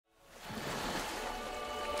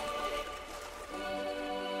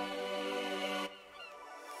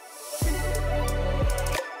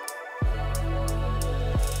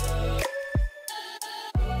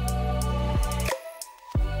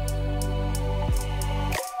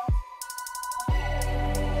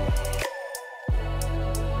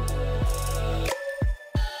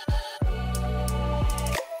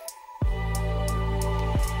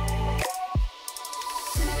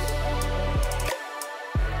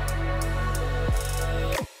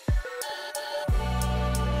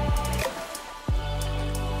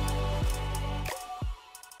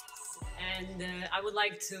I would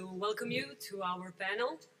like to welcome you to our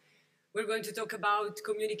panel. We're going to talk about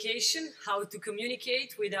communication, how to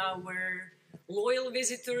communicate with our loyal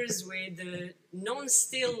visitors, with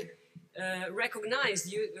non-still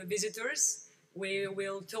recognized visitors. We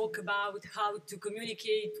will talk about how to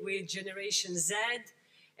communicate with Generation Z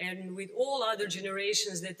and with all other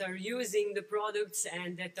generations that are using the products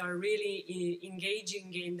and that are really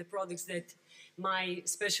engaging in the products that my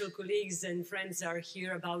special colleagues and friends are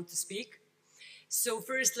here about to speak. So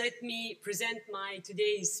first, let me present my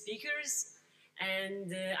today's speakers.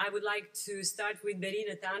 And I would like to start with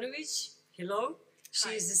Berina Tanović. Hello. She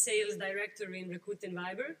is the sales director in Rakuten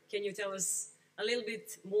Viber. Can you tell us a little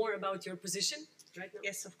bit more about your position right now?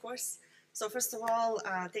 Yes, of course. So first of all,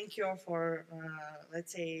 thank you all for,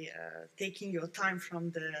 taking your time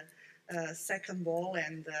from the second ball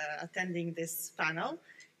and attending this panel.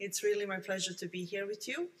 It's really my pleasure to be here with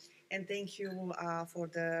you. And thank you for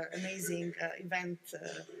the amazing event.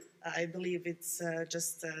 I believe it's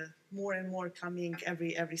just more and more coming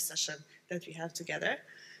every session that we have together.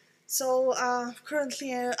 So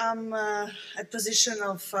currently I'm at position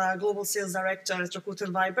of Global Sales Director at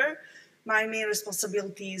Rakuten Viber. My main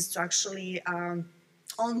responsibility is to actually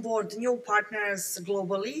onboard new partners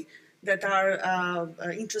globally that are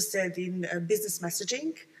interested in business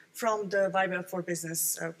messaging from the Viber for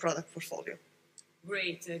Business product portfolio.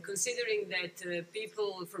 Great. Considering that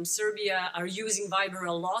people from Serbia are using Viber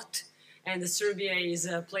a lot, and Serbia is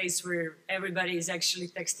a place where everybody is actually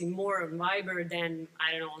texting more on Viber than,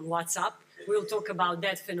 I don't know, on WhatsApp. We'll talk about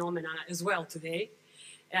that phenomena as well today.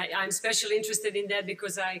 I'm especially interested in that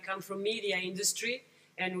because I come from media industry,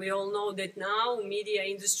 and we all know that now media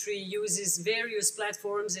industry uses various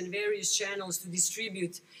platforms and various channels to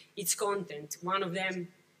distribute its content. One of them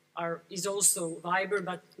is also Viber,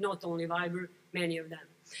 but not only Viber, many of them.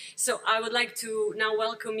 So I would like to now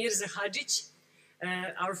welcome Mirza Hadžić,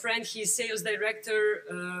 our friend. He's sales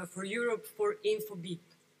director for Europe for Infobip.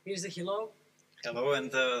 Mirza, hello. Hello, and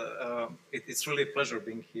it's really a pleasure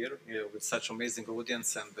being here with such amazing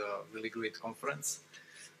audience and really great conference.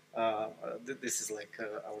 This is like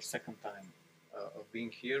our second time of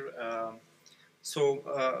being here.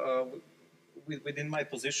 Within my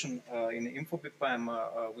position in Infobip,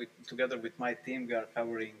 together with my team, we are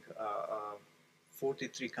covering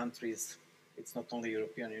 43 countries. It's not only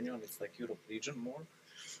European Union, it's like Europe region more,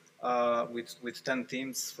 with 10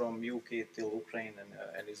 teams from UK till Ukraine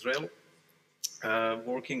and Israel,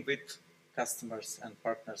 working with customers and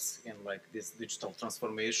partners in like this digital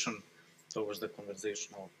transformation towards the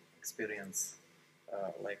conversational experience,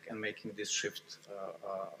 and making this shift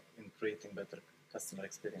in creating better customer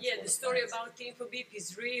experience. Yeah, the story about Infobip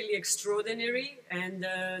is really extraordinary, and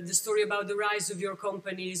the story about the rise of your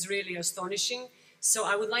company is really astonishing. So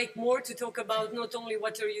I would like more to talk about not only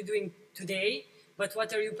what are you doing today, but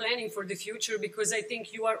what are you planning for the future, because I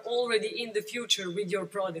think you are already in the future with your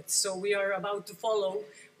products. So we are about to follow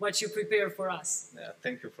what you prepare for us. Yeah,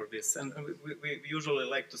 thank you for this. And we usually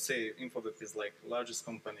like to say Infobip is like the largest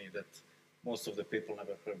company that most of the people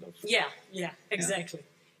never heard of. Yeah, exactly.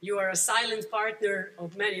 Yeah. You are a silent partner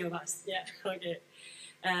of many of us. Yeah, okay.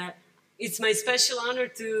 It's my special honor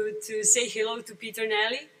to say hello to Peter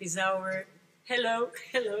Nalli. He's our... Hello.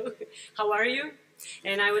 How are you?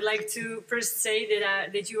 And I would like to first say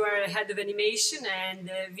that you are head of animation and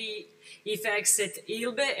VFX at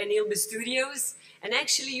ILBE and ILBE Studios. And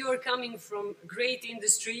actually you are coming from great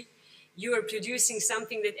industry. You are producing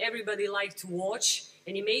something that everybody likes to watch.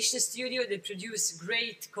 Animation studio that produce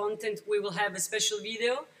great content. We will have a special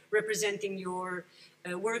video representing your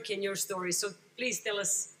work and your story. So please tell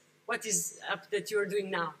us what is up that you are doing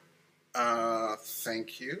now.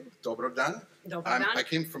 Thank you. Dobro dan. I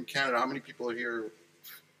came from Canada. How many people are here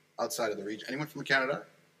outside of the region? Anyone from Canada?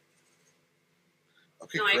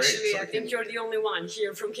 Okay, no, great. Actually, I think you're the only one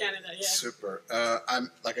here from Canada. Yeah. Super.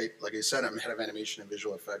 I'm like I said, I'm head of animation and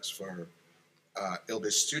visual effects for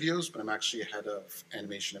ILBE Studios, but I'm actually head of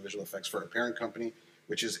animation and visual effects for our parent company,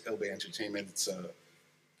 which is ILBE Entertainment. It's a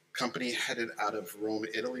company headed out of Rome,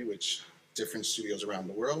 Italy, which different studios around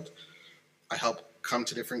the world. I help come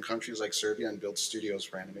to different countries like Serbia and build studios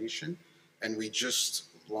for animation. And we just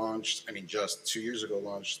launched, just 2 years ago,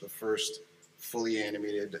 launched the first fully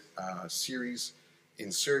animated series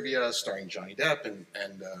in Serbia starring Johnny Depp. And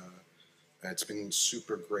it's been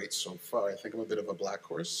super great so far. I think I'm a bit of a black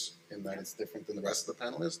horse in that it's different than the rest of the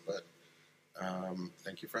panelists, but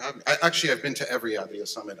thank you for having me. I've been to every Adria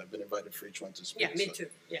Summit. I've been invited for each one to speak. Yeah, me too.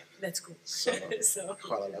 Yeah, that's cool. So,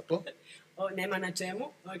 hvala lepo. Oh, nema na čemu.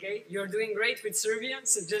 Okay, you're doing great with Serbia,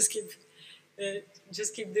 so just keep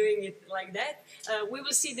Just keep doing it like that. We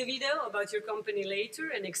will see the video about your company later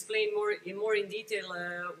and explain more in detail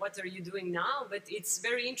what are you doing now. But it's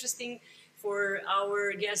very interesting for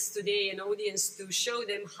our guests today and audience to show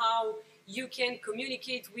them how you can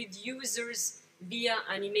communicate with users via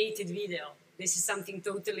animated video. This is something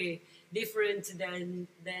totally different than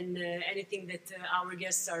anything that our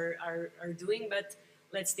guests are doing, but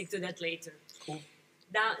let's stick to that later. Cool.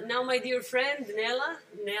 Now, my dear friend,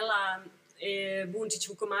 Nela Bunčić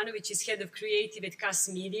Vukomanović is head of creative at Kas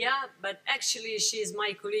Media, but actually she is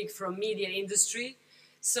my colleague from media industry.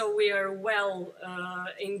 So we are well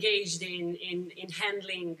engaged in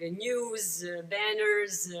handling news,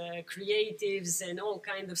 banners, creatives, and all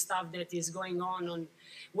kind of stuff that is going on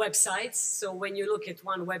websites. So when you look at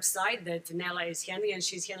one website that Nela is handling, and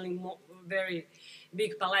she's handling very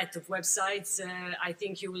big palette of websites, I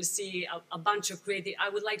think you will see a bunch of creative. I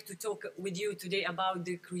would like to talk with you today about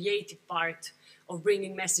the creative part of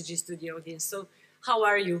bringing messages to the audience. So how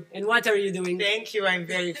are you and what are you doing? Thank you. I'm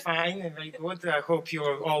very fine and very good. I hope you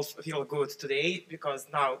all feel good today because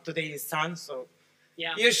now today is sun, so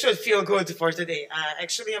yeah, you should feel good for today.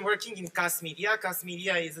 Actually, I'm working in Kas Media. Kas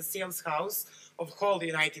Media is a sales house of whole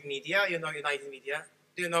United Media. You know United Media?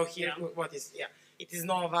 Do you know here what is? Yeah, it is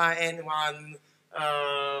Nova, N1,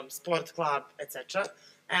 Sport Club, etc.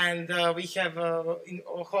 And we have in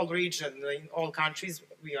a whole region, in all countries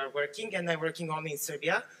we are working, and I'm working only in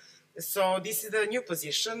Serbia. So this is a new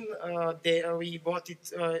position. We bought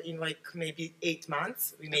it in like maybe 8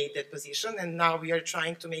 months. We made that position, and now we are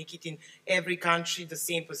trying to make it in every country the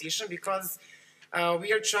same position because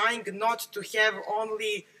we are trying not to have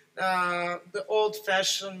only the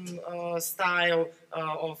old-fashioned style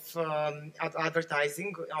of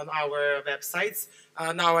advertising on our websites.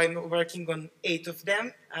 Now I'm working on 8 of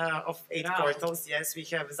them, of 8 portals. Yes, we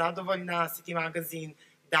have Zadovoljna, City Magazine,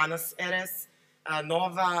 Danas RS,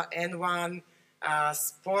 Nova, N1,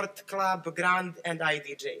 Sport Club, Grand, and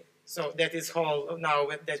IDJ. So that is all now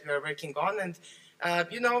that we are working on. And,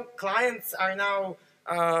 you know, clients are now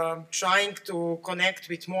trying to connect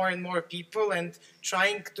with more and more people and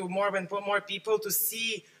trying to more and more people to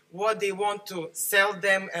see what they want to sell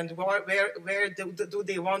them and where do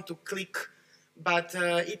they want to click. But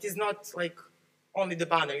it is not like only the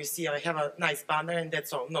banner. You see, I have a nice banner and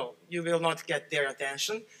that's all. No, you will not get their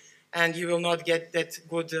attention and you will not get that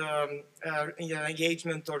good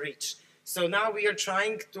engagement or reach. So now we are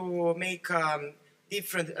trying to make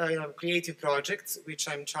different creative projects, which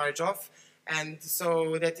I'm in charge of. And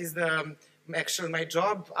so that is actually my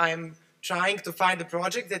job. I'm trying to find the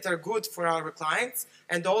projects that are good for our clients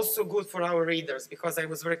and also good for our readers because I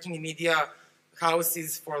was working in media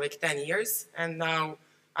houses for like 10 years and now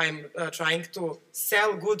I'm trying to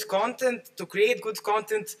sell good content, to create good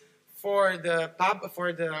content for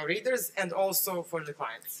the readers and also for the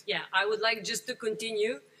clients. Yeah, I would like just to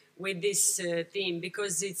continue with this theme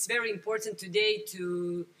because it's very important today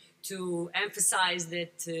to emphasize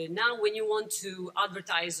that now when you want to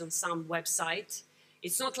advertise on some website,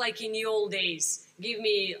 it's not like in the old days. Give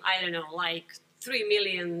me, I don't know, like 3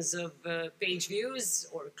 million of page views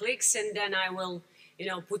or clicks and then I will, you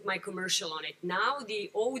know, put my commercial on it. Now the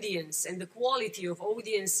audience and the quality of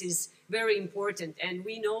audience is very important. And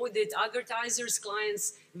we know that advertisers,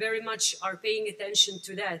 clients very much are paying attention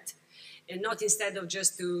to that. And not instead of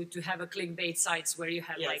just to have a clickbait sites where you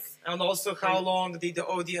have like... And also how long did the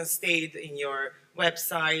audience stayed in your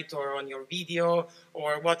website or on your video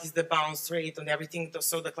or what is the bounce rate and everything.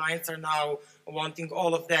 So the clients are now wanting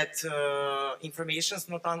all of that information,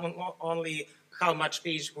 not only how much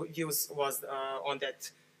page views was on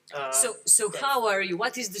that. So how are you?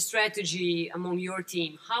 What is the strategy among your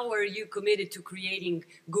team? How are you committed to creating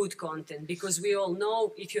good content? Because we all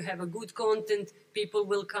know if you have a good content, people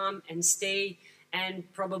will come and stay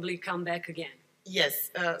and probably come back again.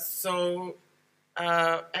 Yes.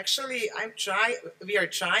 Actually, we are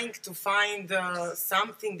trying to find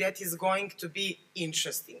something that is going to be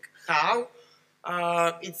interesting. How?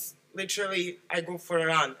 It's literally I go for a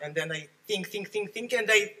run and then I think, and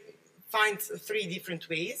I find 3 different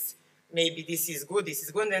ways. Maybe this is good,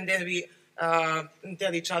 and then we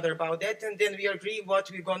tell each other about that, and then we agree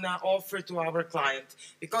what we're gonna offer to our client.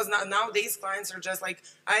 Because nowadays clients are just like,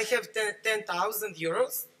 I have 10,000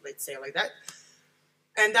 euros, let's say like that,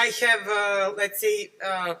 and I have, let's say,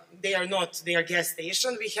 they are gas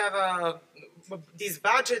station. We have this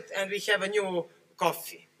budget, and we have a new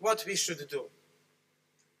coffee. What we should do?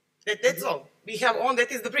 That's all. We have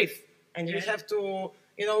that is the brief, and you have to,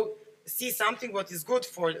 you know, see something what is good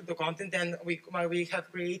for the content. And we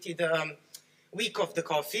have created week of the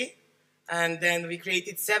coffee, and then we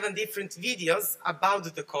created 7 different videos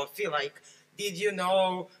about the coffee, like did you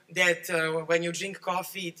know that when you drink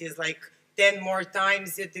coffee, it is like 10 more times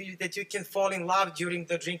that you can fall in love during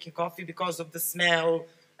the drinking coffee because of the smell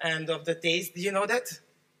and of the taste. Do you know that?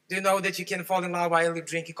 Do you know that you can fall in love while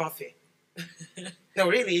you're drinking coffee? No,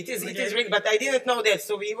 really, it is really, but I didn't know that.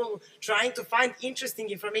 So we were trying to find interesting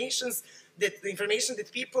information that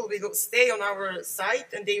people will stay on our site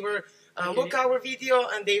and they will look our video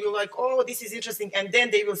and they will like, oh, this is interesting, and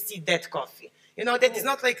then they will see that coffee. You know, that is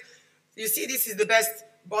not like, you see, this is the best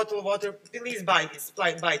bottle of water, please buy this,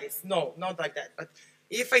 buy this. No, not like that. But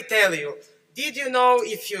if I tell you, did you know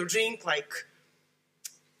if you drink like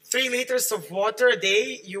 3 liters of water a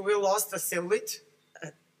day, you will lose a cellulite?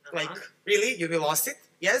 Like, really, you will lose it?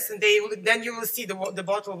 Yes, and then you will see the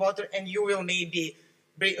bottle of water and you will maybe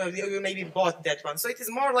bought that one. So it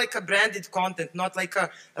is more like a branded content, not like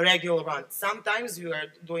a regular one. Sometimes you are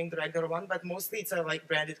doing the regular one, but mostly it's like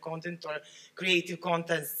branded content or creative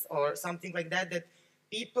contents or something like that, that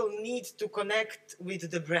people need to connect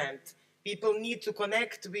with the brand. People need to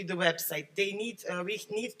connect with the website. They need, we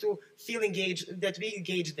need to feel engaged, that we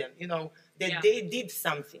engage them, you know, that they did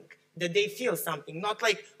something, that they feel something. Not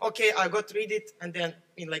like, okay, I got to read it and then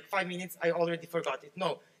in like 5 minutes, I already forgot it.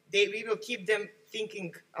 No, we will keep them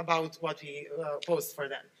thinking about what we post for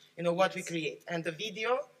them, you know, what we create. And the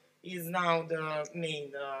video is now the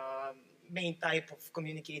main type of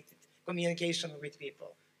communication with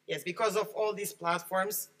people. Yes, because of all these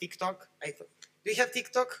platforms, TikTok. Do you have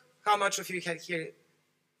TikTok? How much of you have here?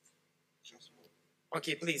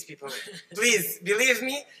 Okay, please, people, please believe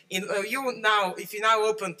me. If you now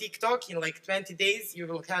open TikTok in like 20 days, you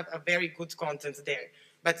will have a very good content there.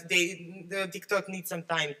 But the TikTok needs some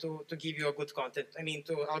time to give you a good content. I mean,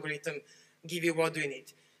 to algorithm give you what do you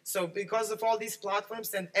need. So because of all these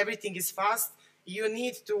platforms and everything is fast, you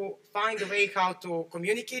need to find a way how to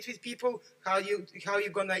communicate with people, how you're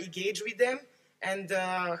gonna engage with them, and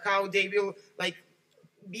how they will like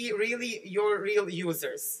be really your real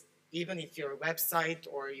users. Even if you're a website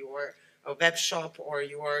or you're a web shop or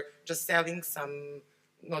you're just selling some,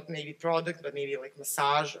 not maybe product, but maybe like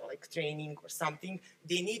massage or like training or something,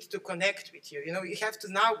 they need to connect with you. You know, you have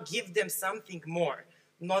to now give them something more,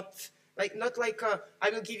 not like I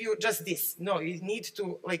will give you just this. No, you need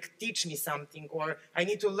to like teach me something, or I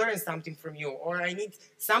need to learn something from you, or I need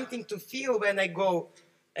something to feel when I go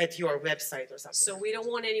at your website or something. So we don't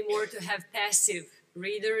want anymore to have passive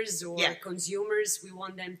readers or consumers. We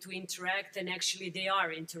want them to interact, and actually they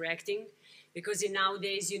are interacting. Because in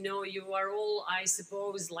nowadays, you know, you are all, I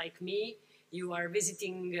suppose, like me, you are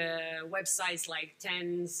visiting websites like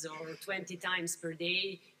 10 or 20 times per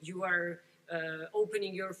day. You are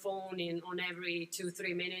opening your phone on every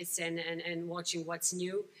 2-3 minutes and watching what's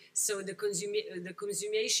new. So the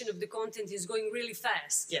consummation of the content is going really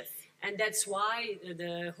fast. Yes. And that's why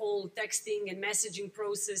the whole texting and messaging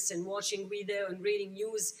process and watching video and reading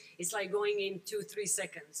news is like going in 2-3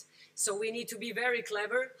 seconds. So we need to be very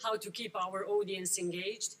clever how to keep our audience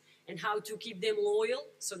engaged and how to keep them loyal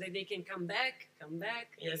so that they can come back.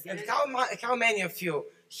 Yes, and how many of you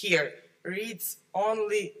here reads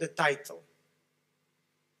only the title?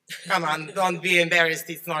 Come on, don't be embarrassed,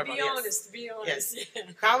 it's normal. Be honest. Yes. Yeah.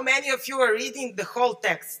 How many of you are reading the whole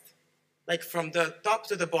text? Like from the top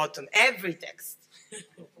to the bottom, every text.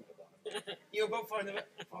 You go from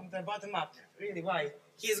the bottom up. Really, why?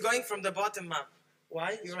 He's going from the bottom up.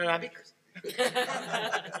 Why? You're Arabic? Do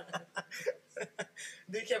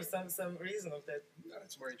you have some reason of that? No,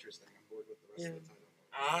 it's more interesting. I'm bored with the rest of the title.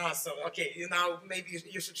 Ah, so, okay. Now maybe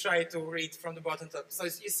you should try to read from the bottom up. So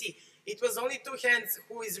you see, it was only 2 hands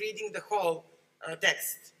who is reading the whole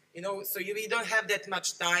text. You know, so we don't have that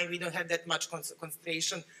much time. We don't have that much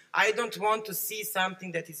concentration. I don't want to see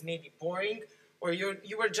something that is maybe boring, or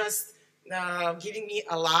you were just giving me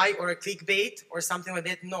a lie or a clickbait or something like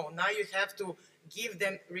that. No, now you have to give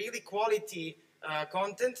them really quality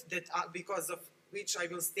content that because of which I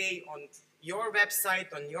will stay on your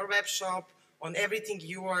website, on your web shop, on everything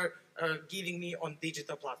you are giving me on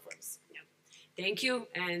digital platforms. Yeah. Thank you,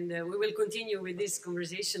 and we will continue with this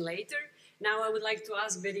conversation later. Now I would like to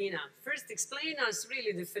ask Berina, first explain us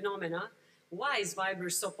really the phenomena. Why is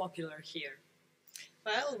Viber so popular here?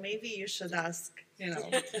 Well, maybe you should ask,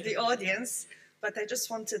 the audience. But I just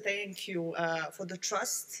want to thank you for the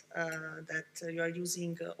trust that you are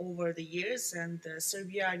using over the years, and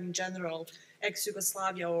Serbia in general,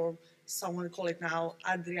 ex-Yugoslavia, or someone call it now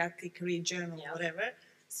Adriatic region or whatever.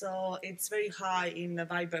 So it's very high in the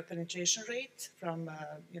Viber penetration rate from,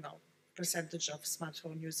 percentage of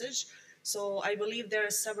smartphone usage. So I believe there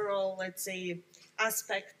are several, let's say,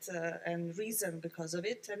 aspects and reason because of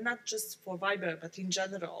it, and not just for Viber, but in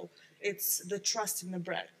general, it's the trust in the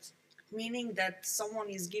brand. meaning that someone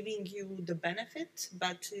is giving you the benefit,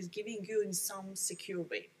 but is giving you in some secure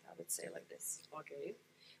way, I would say like this. Okay.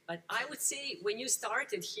 But I would say when you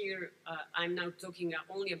started here, I'm now talking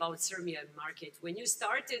only about Serbian market. When you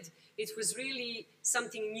started, it was really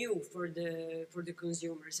something new for the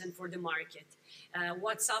consumers and for the market.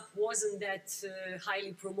 WhatsApp wasn't that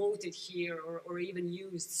highly promoted here or even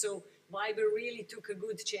used. So Viber really took a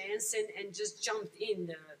good chance and just jumped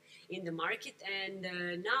in the market. And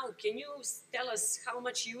now, can you tell us how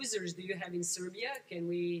much users do you have in Serbia? Can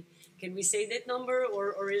we say that number,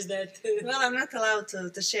 or is that? Well, I'm not allowed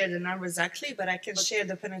to share the number exactly, but I can share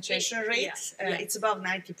the penetration rate. It's about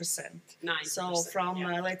 90%. 90%. So from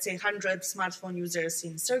let's say 100 smartphone users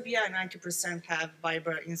in Serbia, 90% have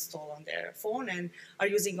Viber installed on their phone and are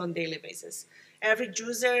using on daily basis. Average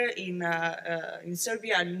user in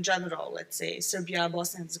Serbia and in general, let's say Serbia,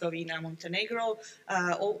 Bosnia and Herzegovina, Montenegro,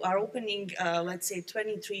 are opening, let's say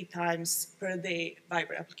 23 times per day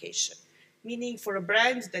Viber application. Meaning for a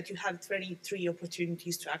brand that you have 23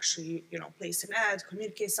 opportunities to actually, place an ad,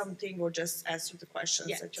 communicate something, or just answer the questions.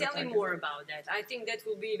 Yeah, that you're tell me more about that. I think that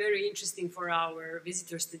will be very interesting for our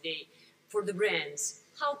visitors today. For the brands,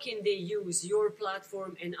 how can they use your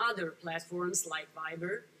platform and other platforms like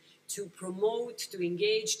Viber to promote, to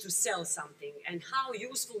engage, to sell something, and how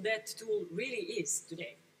useful that tool really is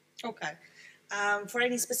today? Okay. For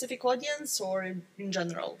any specific audience or in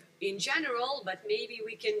general? In general, but maybe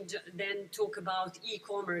we can then talk about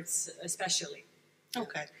e-commerce especially.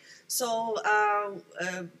 Okay. So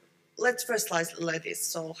let's first like this.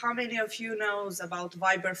 So how many of you knows about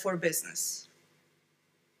Viber for Business?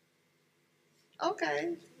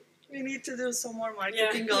 Okay. We need to do some more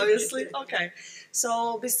marketing, obviously. Okay.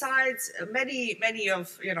 So besides many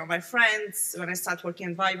of my friends, when I start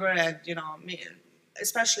working in Viber, and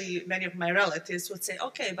especially many of my relatives would say,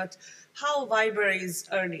 okay, but how Viber is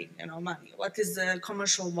earning money? What is the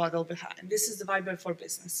commercial model behind? This is the Viber for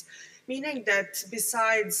Business, meaning that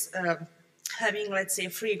besides having, let's say,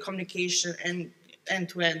 free communication and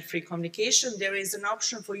end-to-end free communication, there is an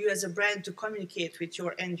option for you as a brand to communicate with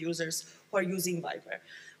your end users who are using Viber.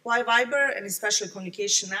 Why Viber, and especially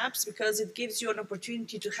communication apps? Because it gives you an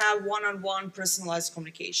opportunity to have one-on-one personalized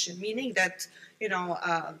communication, meaning that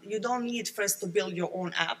you don't need first to build your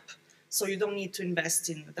own app. So you don't need to invest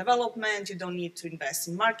in development, you don't need to invest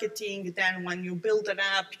in marketing. Then when you build an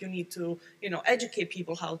app, you need to educate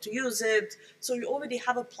people how to use it. So you already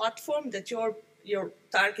have a platform that your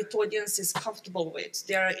target audience is comfortable with.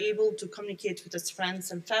 They are able to communicate with its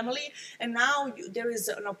friends and family. And now there is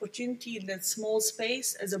an opportunity in that small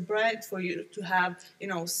space as a brand for you to have,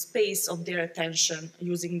 space of their attention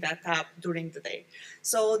using that app during the day.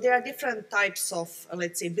 So there are different types of,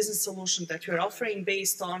 let's say, business solutions that we're offering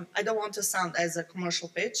based on, I don't want to sound as a commercial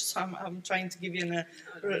pitch, so I'm trying to give you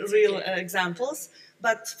real examples.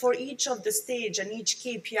 But for each of the stage and each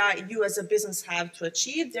KPI you as a business have to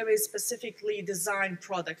achieve, there is specifically designed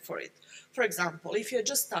product for it. For example, if you're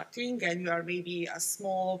just starting and you are maybe a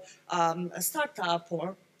small a startup,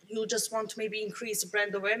 or you just want to maybe increase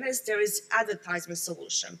brand awareness, there is advertisement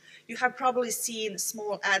solution. You have probably seen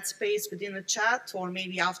small ad space within a chat, or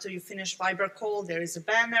maybe after you finish Viber call, there is a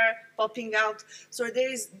banner popping out. So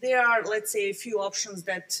there are, let's say, a few options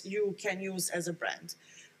that you can use as a brand.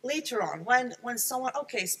 Later on, when someone,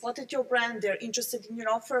 spotted your brand, they're interested in your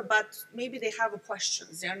offer, but maybe they have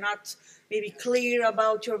questions. They're not maybe clear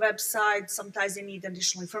about your website. Sometimes they need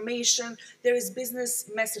additional information. There is business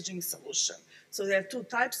messaging solution. So there are two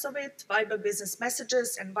types of it, Viber Business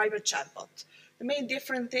Messages and Viber Chatbot. The main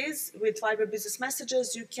difference is with Viber Business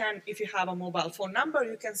Messages, you can, if you have a mobile phone number,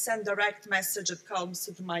 you can send direct message that comes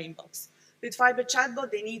to my inbox. With Viber Chatbot,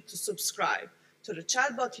 they need to subscribe to the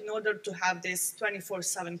chatbot in order to have this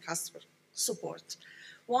 24/7 customer support.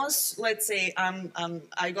 Once, let's say,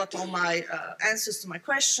 I got all my answers to my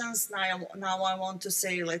questions, now I want to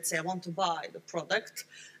say, let's say, I want to buy the product.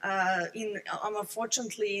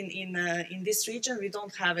 Unfortunately, in this region, we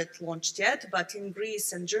don't have it launched yet, but in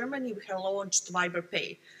Greece and Germany, we have launched Viber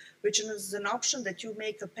Pay, which is an option that you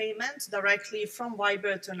make a payment directly from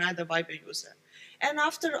Viber to another Viber user. And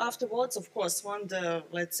afterwards, of course, when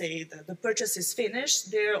the purchase is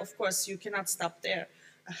finished, there, of course, you cannot stop there.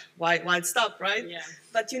 Why stop, right? Yeah.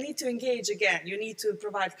 But you need to engage again. You need to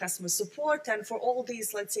provide customer support. And for all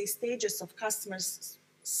these, let's say, stages of customer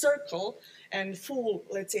circle and full,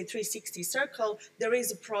 let's say, 360 circle, there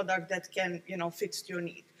is a product that can, fit your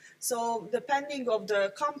need. So depending of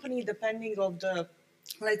the company, depending of the,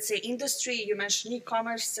 let's say, industry, you mentioned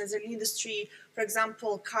e-commerce as an industry. For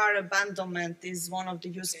example, car abandonment is one of the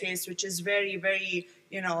use cases, which is very, very,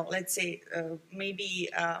 let's say, maybe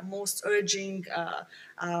most urging,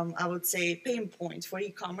 I would say, pain point for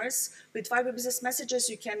e-commerce. With Viber Business Messages,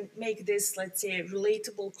 you can make this, let's say,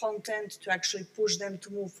 relatable content to actually push them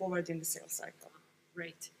to move forward in the sales cycle.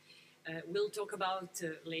 Right. We'll talk about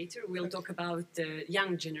later. We'll talk about the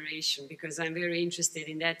young generation because I'm very interested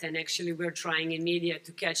in that. And actually, we're trying in media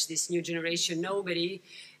to catch this new generation. Nobody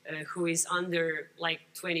who is under like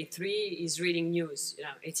 23 is reading news.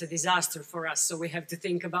 It's a disaster for us. So we have to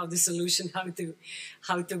think about the solution,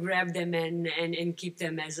 how to grab them and keep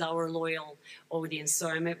them as our loyal audience. So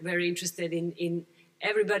I'm very interested in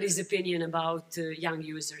everybody's opinion about young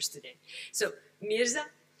users today. So Mirza,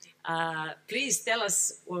 please tell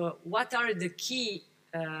us what are the key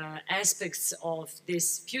aspects of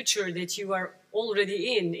this future that you are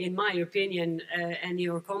already in my opinion, and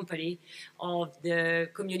your company, of the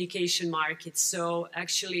communication market. So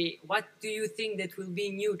actually, what do you think that will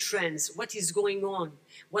be new trends? What is going on?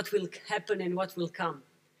 What will happen and what will come?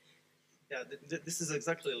 Yeah, this is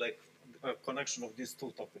exactly like a connection of these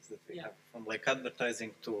two topics that we have, from like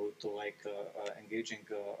advertising to like engaging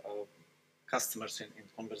customers in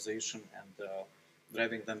conversation and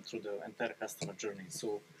driving them through the entire customer journey.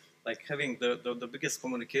 So like having the biggest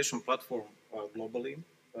communication platform globally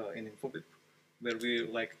in Infobip, where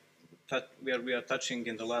we are touching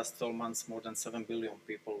in the last 12 months more than 7 billion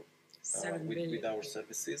people with our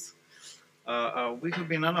services. We have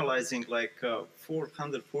been analyzing like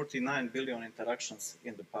 449 billion interactions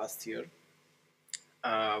in the past year,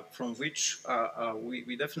 from which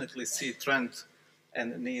we definitely see trend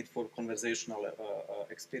and need for conversational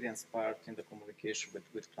experience part in the communication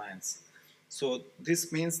with clients. So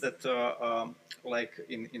this means that like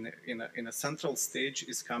in a central stage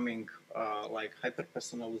is coming like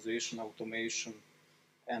hyper-personalization, automation,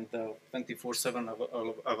 and 24/7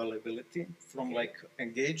 availability. From like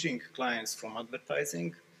engaging clients from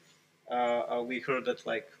advertising, we heard that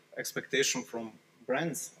like expectation from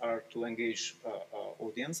brands are to engage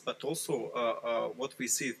audience, but also what we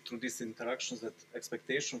see through these interactions, that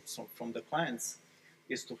expectations from the clients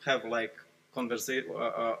is to have like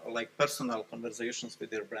like personal conversations with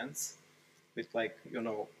their brands, with like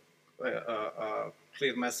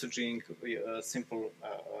clear messaging, simple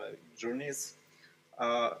journeys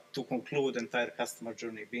to conclude entire customer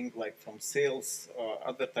journey, being like from sales,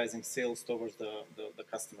 advertising sales towards the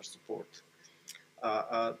customer support.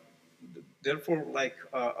 Therefore,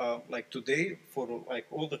 like today, for like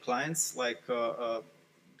all the clients, like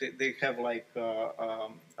they have like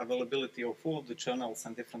availability of all the channels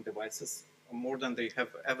and different devices, more than they have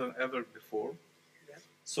ever before. Yeah.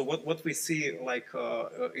 So what we see like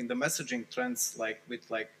in the messaging trends, like with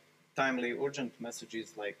like timely urgent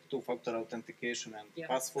messages like two-factor authentication and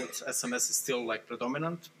passwords, SMS is still like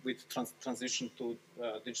predominant, with transition to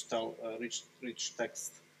digital rich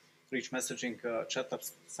text, rich messaging chat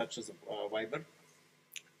apps such as Viber,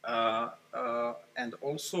 and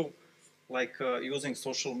also like using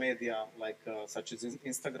social media like such as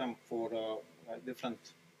Instagram for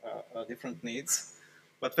different needs.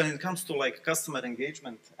 But when it comes to like customer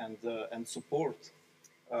engagement and support,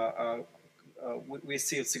 we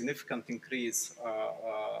see a significant increase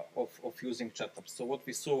of using chat apps. So what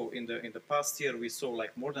we saw in the past year, we saw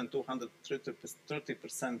like more than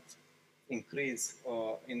 230% increase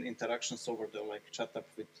in interactions over the like chat app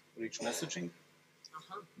with rich messaging.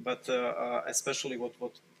 But especially what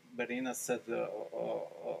Berina said,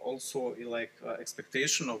 also like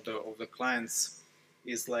expectation of the clients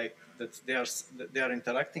is like that they are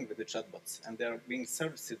interacting with the chatbots and they are being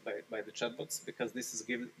serviced by the chatbots, because this is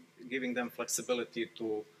giving them flexibility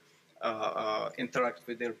to interact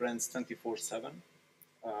with their brands 24/7,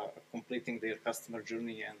 completing their customer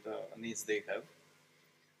journey and needs they have.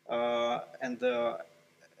 In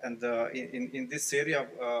this area,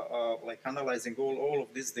 like analyzing all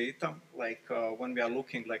of this data, like when we are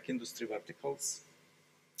looking like industry verticals,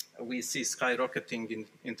 we see skyrocketing in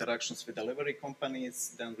interactions with delivery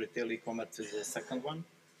companies. Then retail e-commerce is the second one,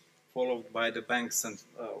 followed by the banks, and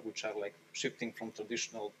which are like shifting from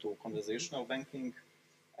traditional to conversational banking,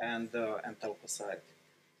 and telco side.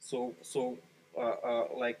 So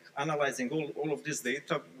like analyzing all of this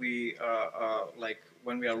data, we like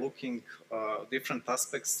when we are looking different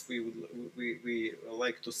aspects, we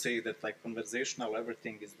like to say that like conversational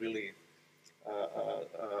everything is really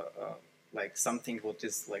like something what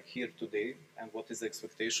is like here today and what is the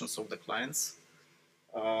expectations of the clients,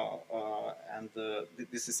 and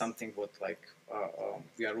this is something what like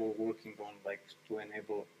we are all working on, like to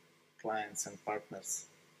enable clients and partners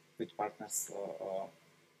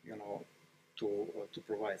to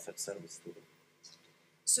provide such service to them.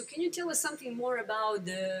 So can you tell us something more about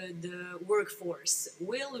the workforce?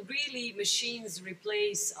 Will really machines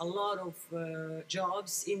replace a lot of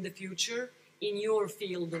jobs in the future in your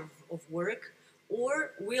field of work?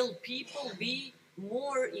 Or will people be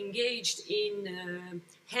more engaged in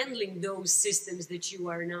handling those systems that you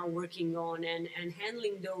are now working on and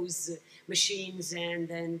handling those machines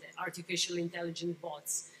and artificial intelligent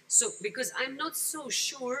bots? So, because I'm not so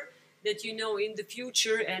sure that, you know, in the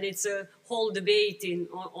future, and it's a whole debate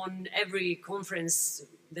on every conference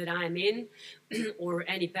that I'm in or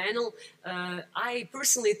any panel, I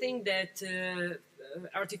personally think that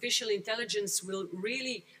artificial intelligence will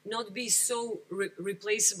really not be so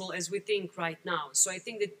replaceable as we think right now. So I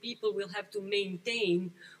think that people will have to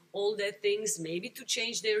maintain all that things, maybe to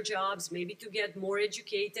change their jobs, maybe to get more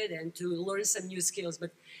educated and to learn some new skills. But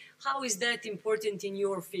how is that important in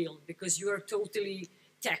your field? Because you are totally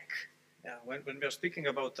tech. Yeah, when we are speaking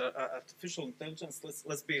about artificial intelligence,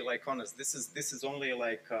 let's be like honest. This is only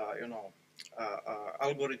like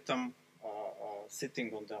algorithm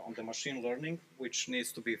sitting on the machine learning, which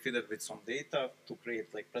needs to be fed with some data to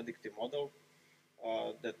create like predictive model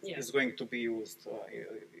that is going to be used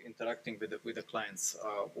interacting with the clients.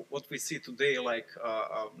 What we see today, like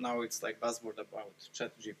now it's like buzzword about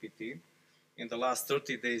ChatGPT. In the last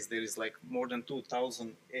 30 days, there is like more than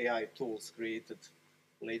 2,000 AI tools created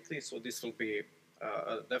lately, so this will be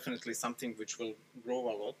definitely something which will grow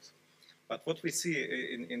a lot. But what we see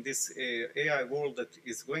in this AI world that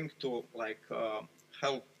is going to like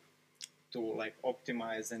help to like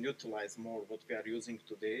optimize and utilize more what we are using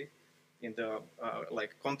today in the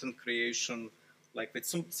like content creation, like with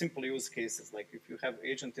some simple use cases. Like if you have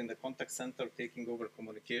agent in the contact center taking over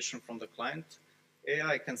communication from the client,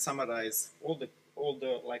 AI can summarize all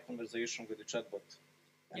the like conversation with the chatbot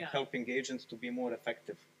and helping agents to be more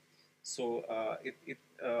effective. So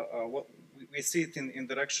what we see it in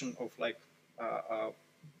direction of like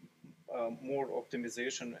more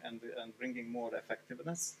optimization and bringing more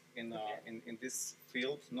effectiveness in this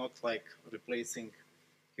field, not like replacing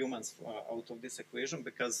humans out of this equation.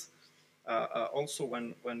 Because also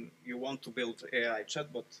when you want to build AI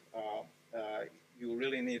chatbot, you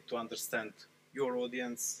really need to understand your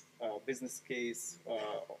audience, business case,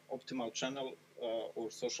 optimal channel or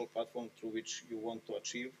social platform through which you want to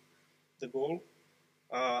achieve the goal,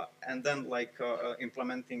 and then like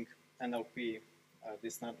implementing NLP,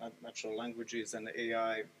 these natural languages, and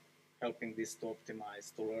AI, helping this to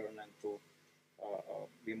optimize, to learn, and to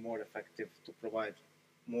be more effective, to provide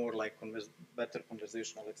more like better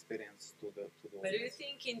conversational experience to the audience. But do you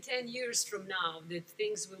think in 10 years from now that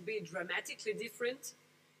things will be dramatically different?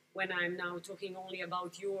 When I'm now talking only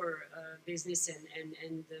about your business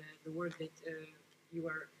and the work that you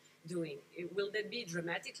are doing, will that be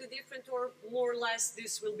dramatically different, or more or less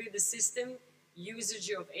this will be the system, usage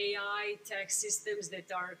of AI, tech systems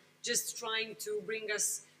that are just trying to bring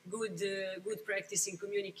us good practice in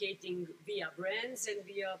communicating via brands and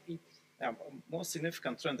via people? Yeah, most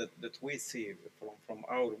significant trend that we see from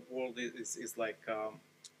our world is like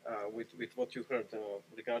with what you heard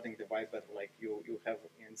regarding the Viber, like you have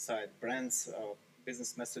inside brands,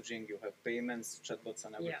 business messaging, you have payments, chatbots,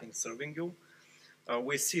 and everything serving you.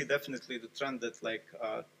 We see definitely the trend that like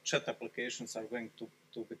chat applications are going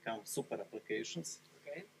to become super applications,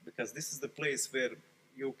 because this is the place where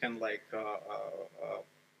you can like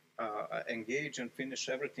engage and finish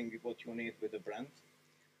everything what you need with the brand.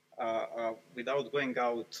 Without going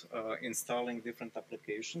out installing different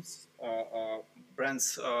applications.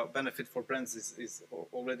 Brands benefit for brands is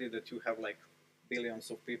already that you have like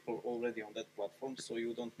billions of people already on that platform, so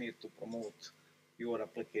you don't need to promote your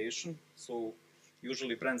application. So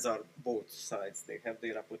usually brands are both sides. They have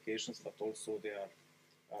their applications, but also they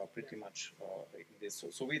are pretty much in this.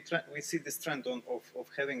 So we see this trend of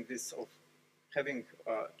having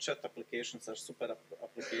chat applications as super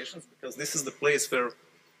applications, because this is the place where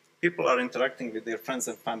people are interacting with their friends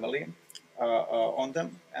and family on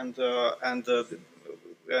them, and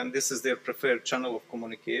this is their preferred channel of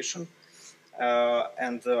communication,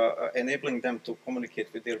 and enabling them to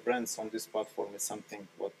communicate with their brands on this platform is something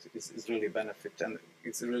what is really benefit, and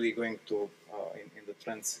it's really going to in the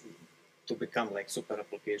trends to become like super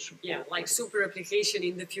application. Yeah, like super application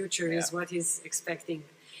in the future is what is expecting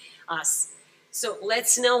us. So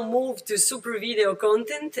let's now move to super video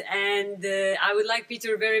content, and I would like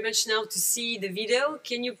Peter very much now to see the video.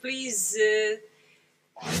 Can you please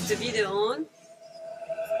put the video on?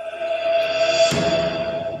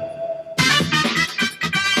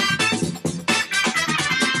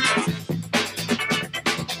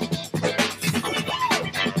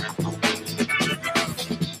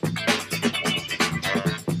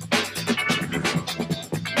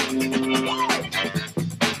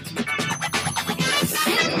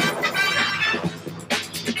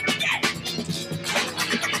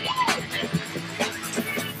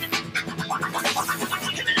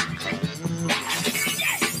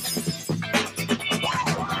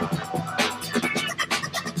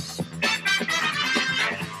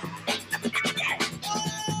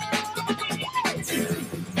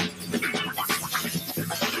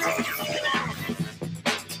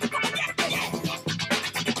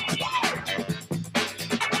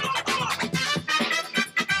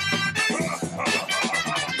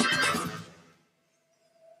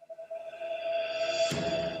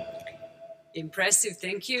 Impressive,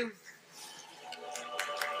 thank you.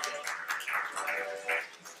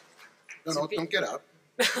 No, don't get up.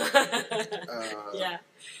 Yeah.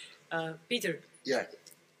 Peter, Yeah.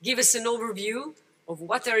 give us an overview of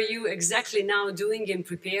what are you exactly now doing and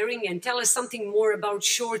preparing, and tell us something more about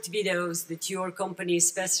short videos that your company is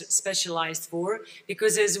specialized for,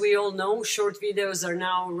 because as we all know, short videos are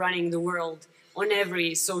now running the world on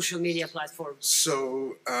every social media platform.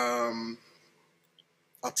 So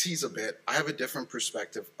I'll tease a bit. I have a different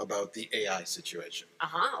perspective about the AI situation.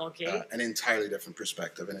 Okay. An entirely different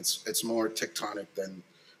perspective, and it's more tectonic than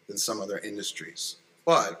some other industries.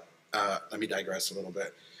 But let me digress a little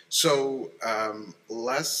bit. So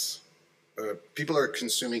people are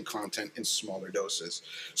consuming content in smaller doses.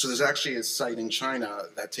 So there's actually a site in China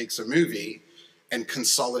that takes a movie and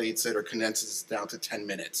consolidates it or condenses it down to 10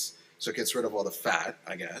 minutes. So it gets rid of all the fat,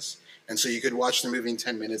 I guess. And so you could watch the movie in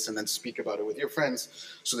 10 minutes and then speak about it with your friends.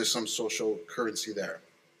 So there's some social currency there.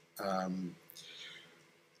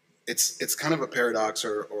 It's kind of a paradox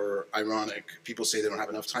or ironic. People say they don't have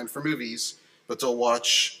enough time for movies, but they'll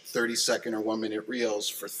watch 30-second or 1-minute reels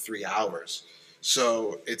for 3 hours.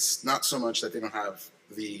 So it's not so much that they don't have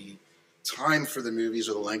the time for the movies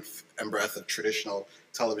or the length and breadth of traditional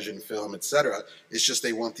television, film, etc. It's just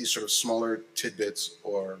they want these sort of smaller tidbits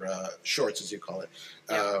or shorts, as you call it,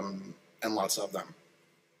 and lots of them.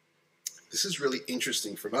 This is really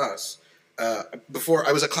interesting from us. Before,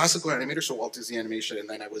 I was a classical animator, so Walt Disney Animation, and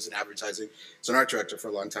then I was in advertising as an art director for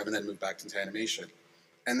a long time, and then moved back into animation.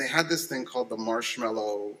 And they had this thing called the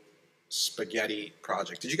Marshmallow Spaghetti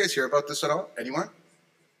Project. Did you guys hear about this at all? Anyone?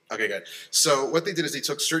 Okay, good. So what they did is they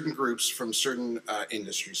took certain groups from certain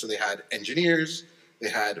industries. So they had engineers, they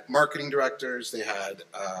had marketing directors, they had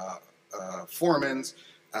foremen,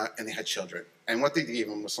 and they had children. And what they gave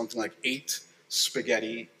them was something like 8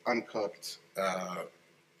 spaghetti, uncooked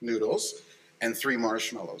noodles, and 3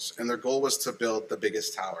 marshmallows. And their goal was to build the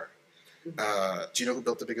biggest tower. Do you know who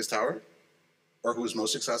built the biggest tower? Or who was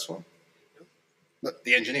most successful?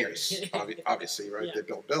 The engineers, obviously, right? Yeah. They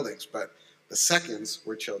built buildings, but the seconds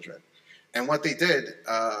were children. And what they did,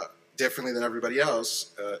 differently than everybody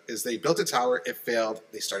else, is they built a tower, it failed,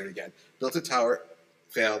 they started again. Built a tower,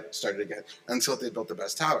 failed, started again, until they built the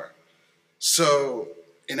best tower. So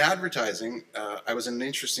in advertising, I was at an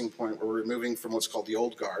interesting point where we're moving from what's called the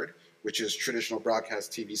old guard, which is traditional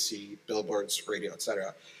broadcast, TVC, billboards, radio,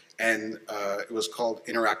 etc. And it was called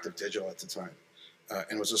interactive digital at the time.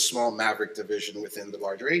 And it was a small maverick division within the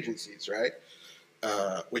larger agencies, right?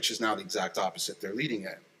 Which is now the exact opposite. They're leading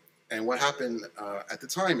it. And what happened at the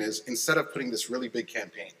time is, instead of putting this really big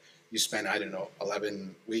campaign, you spend, I don't know,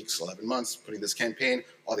 11 weeks, 11 months putting this campaign,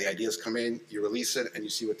 all the ideas come in, you release it, and you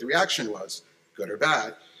see what the reaction was, good or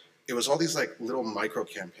bad. It was all these like little micro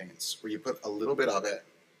campaigns where you put a little bit of it,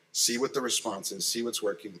 see what the response is, see what's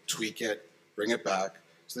working, tweak it, bring it back.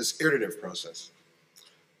 So this iterative process.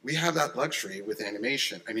 We have that luxury with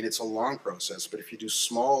animation. I mean, it's a long process, but if you do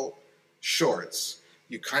small shorts,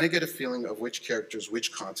 you kind of get a feeling of which characters,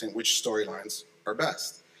 which content, which storylines are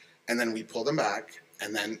best. And then we pull them back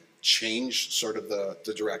and then change sort of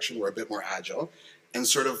the direction. We're a bit more agile and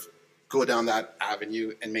sort of go down that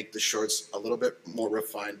avenue and make the shorts a little bit more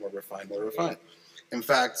refined, more refined, more refined. In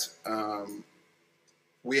fact,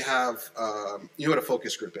 we have, you know what a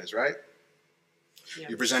focus group is, right? Yeah.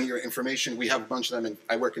 You present your information. We have a bunch of them, and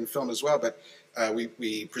I work in film as well, but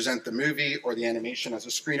we present the movie or the animation as a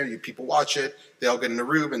screener. You people watch it. They all get in a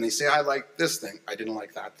room, and they say, I like this thing. I didn't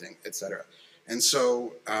like that thing, etc. And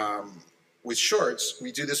so with shorts,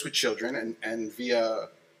 we do this with children, and via,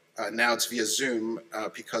 now it's via Zoom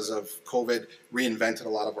because of COVID reinvented a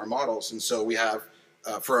lot of our models. And so we have,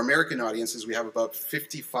 for American audiences, we have about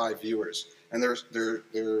 55 viewers, and there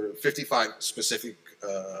are 55 specific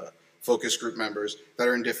focus group members that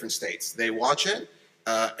are in different states. They watch it,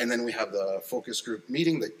 and then we have the focus group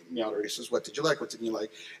meeting. The moderator says, what did you like, what didn't you like?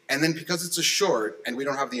 And then because it's a short and we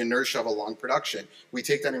don't have the inertia of a long production, we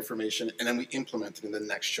take that information and then we implement it in the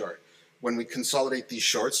next short. When we consolidate these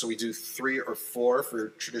shorts, so we do 3 or 4 for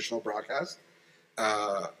traditional broadcast,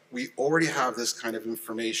 we already have this kind of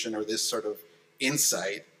information or this sort of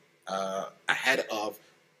insight ahead of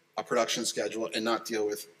a production schedule and not deal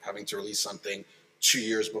with having to release something 2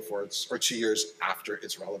 years before it's, or 2 years after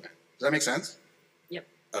it's relevant. Does that make sense? Yep.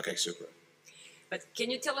 Okay, super. But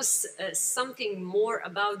can you tell us something more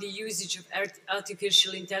about the usage of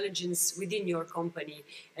artificial intelligence within your company?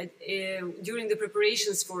 And, during the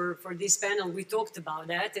preparations for this panel, we talked about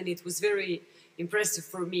that, and it was very impressive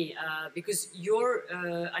for me because your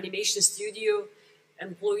animation studio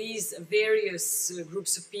employs various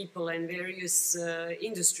groups of people and various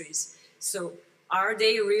industries. So are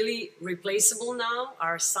they really replaceable now?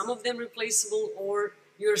 Are some of them replaceable, or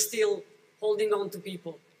you're still holding on to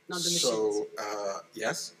people, not the machines? So,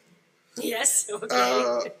 yes. Yes,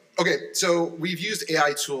 okay. Okay, so we've used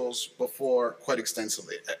AI tools before quite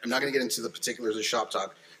extensively. I'm not going to get into the particulars of shop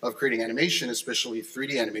talk of creating animation, especially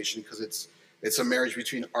 3D animation, because it's a marriage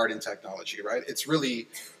between art and technology, right? It's really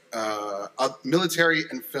military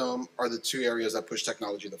and film are the two areas that push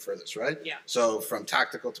technology the furthest, right? Yeah. So from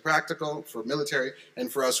tactical to practical for military,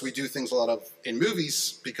 and for us, we do things a lot of in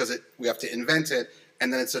movies because we have to invent it,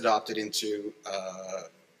 and then it's adopted into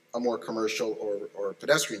a more commercial or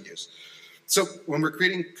pedestrian use. So when we're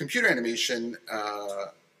creating computer animation,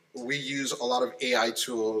 we use a lot of AI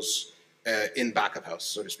tools in back of house,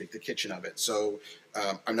 so to speak, the kitchen of it. So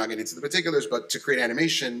I'm not getting into the particulars, but to create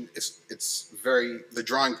animation, the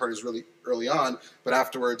drawing part is really early on, but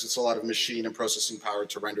afterwards it's a lot of machine and processing power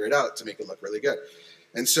to render it out to make it look really good.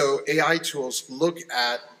 And so AI tools look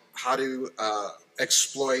at how to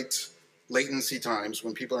exploit latency times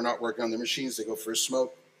when people are not working on their machines. They go for a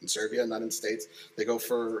smoke. In Serbia, not in the States, they go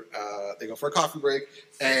for a coffee break,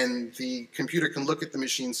 and the computer can look at the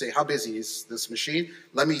machine and say, how busy is this machine?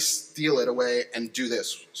 Let me steal it away and do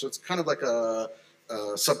this. So it's kind of like a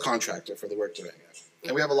subcontractor for the work doing it.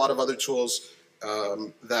 And we have a lot of other tools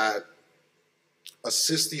that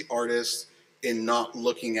assist the artist in not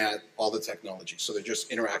looking at all the technology. So they're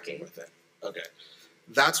just interacting with it. Okay.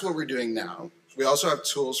 That's what we're doing now. We also have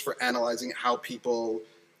tools for analyzing how people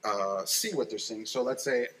see what they're seeing. So let's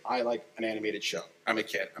say I like an animated show. I'm a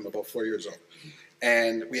kid. I'm about 4 years old.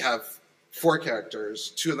 And we have 4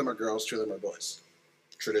 characters. 2 of them are girls, 2 of them are boys.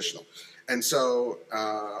 Traditional. And so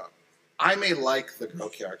I may like the girl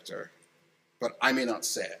character, but I may not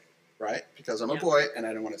say it, right? Because I'm a boy and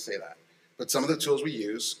I don't want to say that. But some of the tools we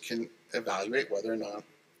use can evaluate whether or not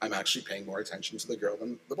I'm actually paying more attention to the girl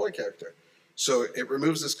than the boy character. So it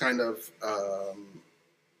removes this kind of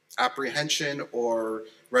apprehension or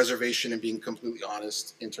reservation and being completely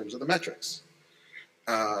honest in terms of the metrics.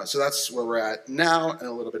 So that's where we're at now and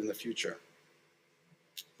a little bit in the future.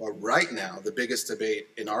 But right now, the biggest debate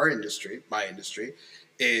in our industry, my industry,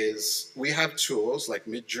 is we have tools like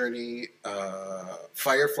Midjourney,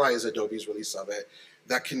 Firefly is Adobe's release of it,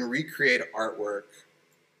 that can recreate artwork.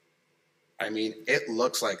 I mean, it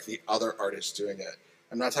looks like the other artists doing it.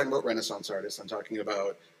 I'm not talking about Renaissance artists. I'm talking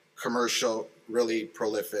about commercial, really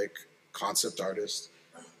prolific concept artists.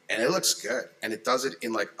 And it looks good. And it does it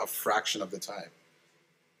in like a fraction of the time.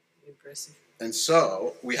 Impressive. And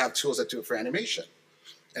so we have tools that do it for animation.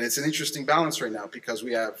 And it's an interesting balance right now because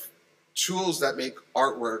we have tools that make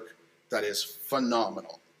artwork that is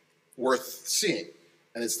phenomenal, worth seeing.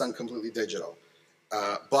 And it's done completely digital.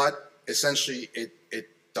 But essentially, it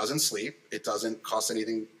doesn't sleep. It doesn't cost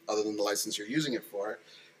anything other than the license you're using it for.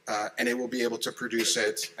 And it will be able to produce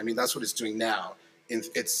it. I mean, that's what it's doing now.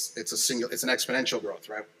 It's an exponential growth,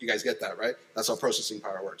 right? You guys get that, right? That's how processing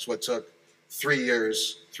power works. What took 3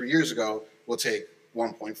 years ago will take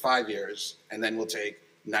 1.5 years, and then will take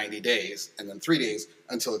 90 days, and then 3 days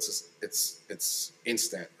until it's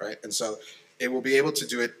instant, right? And so it will be able to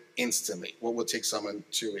do it instantly. What will take someone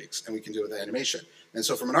 2 weeks, and we can do it with animation. And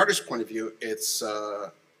so from an artist's point of view, it's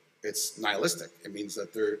nihilistic. It means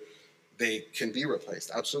that they can be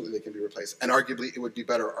replaced. Absolutely, they can be replaced. And arguably, it would be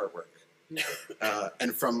better artwork.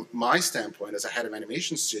 And from my standpoint, as a head of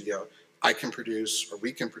animation studio, I can produce, or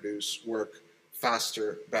we can produce, work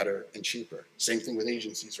faster, better, and cheaper. Same thing with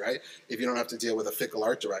agencies, right? If you don't have to deal with a fickle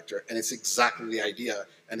art director, and it's exactly the idea,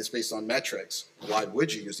 and it's based on metrics, why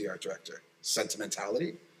would you use the art director?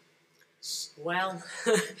 Sentimentality? Well,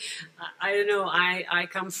 I don't know. I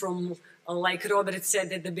come from, like Robert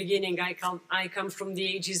said at the beginning, I come from the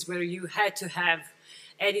ages where you had to have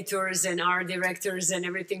editors and art directors and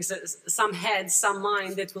everything, so some head, some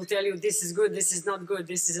mind that will tell you this is good, this is not good,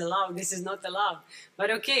 this is allowed, this is not allowed.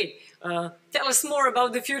 But okay, tell us more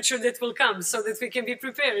about the future that will come so that we can be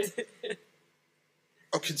prepared.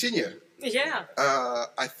 Oh, continue. Yeah.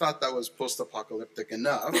 I thought that was post-apocalyptic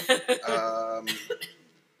enough.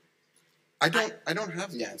 I don't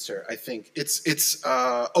have the answer. I think it's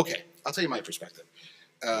okay. I'll tell you my perspective.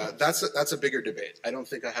 That's a bigger debate. I don't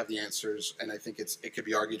think I have the answers, and I think it could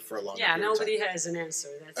be argued for a long time. Yeah, nobody has an answer.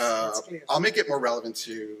 That's clear. I'll make it more relevant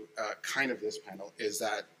to kind of this panel. Is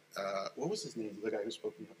that what was his name? The guy who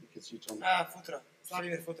spoke in because you told me.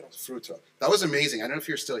 Frutra. That was amazing. I don't know if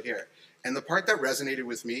you're still here. And the part that resonated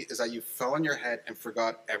with me is that you fell on your head and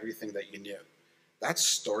forgot everything that you knew. That's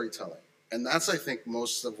storytelling. And that's, I think,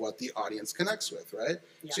 most of what the audience connects with, right?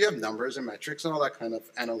 Yeah. So you have numbers and metrics and all that kind of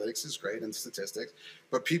analytics is great and statistics,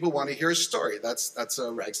 but people want to hear a story. That's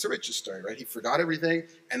a rags to riches story, right? He forgot everything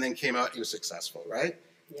and then came out and he was successful, right?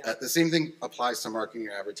 Yeah. The same thing applies to marketing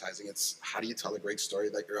or advertising. It's how do you tell a great story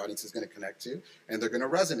that your audience is going to connect to and they're going to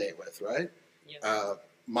resonate with, right? Yeah.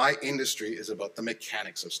 My industry is about the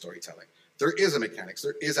mechanics of storytelling. There is a mechanics.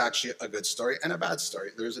 There is actually a good story and a bad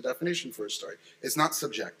story. There's a definition for a story. It's not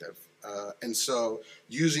subjective. And so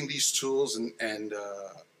using these tools and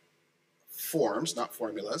forms, not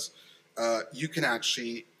formulas, you can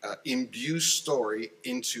actually imbue story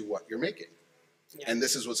into what you're making. Yeah. And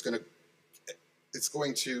this is what's it's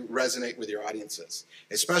going to resonate with your audiences,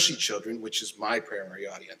 especially children, which is my primary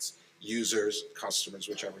audience, users, customers,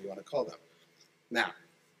 whichever you want to call them. Now,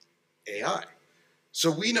 AI. So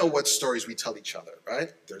we know what stories we tell each other,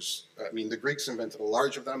 right? The Greeks invented a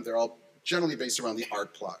large of them. They're all generally based around the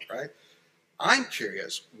arc plot, right? I'm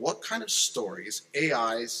curious, what kind of stories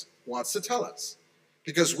AIs wants to tell us?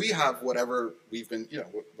 Because we have whatever we've been,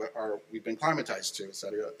 we've been climatized to, et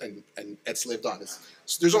cetera, and it's lived on.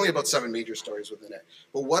 There's only about 7 major stories within it.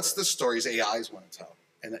 But what's the stories AIs want to tell?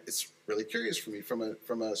 And it's really curious for me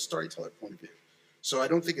from a storyteller point of view. So I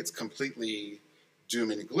don't think it's completely doom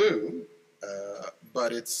and gloom,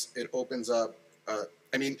 but it opens up.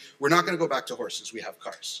 We're not going to go back to horses. We have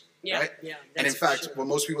cars. Yeah, right? yeah. And in fact, sure. what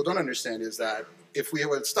most people don't understand is that if we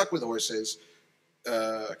were stuck with horses,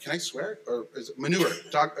 can I swear? Or is it manure,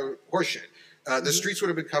 horse shit. The streets would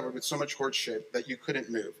have been covered with so much horse shit that you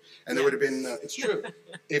couldn't move. And there would have been, it's true.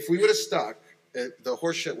 If we would have stuck, the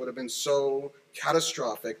horse shit would have been so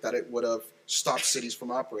catastrophic that it would have stopped cities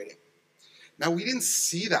from operating. Now, we didn't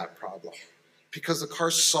see that problem because the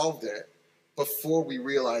car solved it before we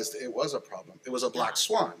realized it was a problem. It was a black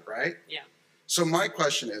swan, right? Yeah. So my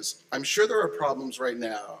question is, I'm sure there are problems right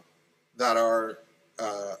now that are,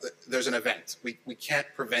 there's an event. We can't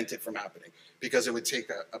prevent it from happening because it would take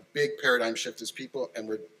a big paradigm shift as people, and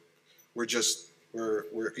we're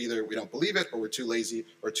either we don't believe it, or we're too lazy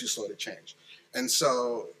or too slow to change. And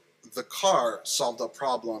so the car solved a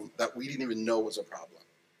problem that we didn't even know was a problem.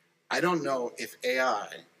 I don't know if AI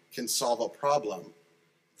can solve a problem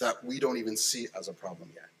that we don't even see as a problem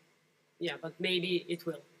yet. Yeah, but maybe it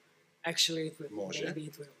will. Actually, it will. Może. Maybe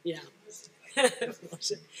it will. Yeah.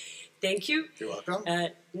 Thank you. You're welcome.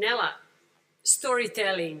 Nela,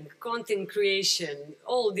 storytelling, content creation,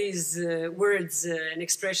 all these words and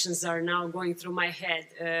expressions are now going through my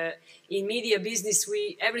head. In media business,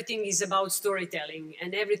 everything is about storytelling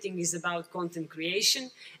and everything is about content creation.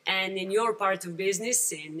 And in your part of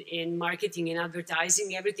business, in marketing and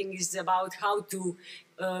advertising, everything is about how to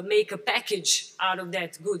make a package out of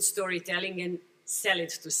that good storytelling and sell it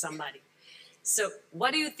to somebody. So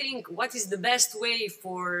what do you think, what is the best way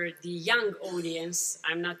for the young audience,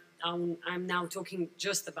 I'm now talking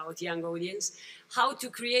just about young audience, how to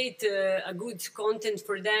create a good content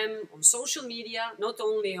for them on social media, not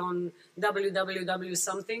only on www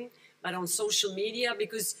something, but on social media,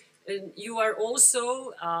 because you are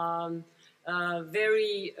also a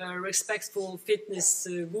very respectful fitness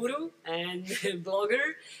guru and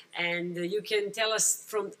blogger, and you can tell us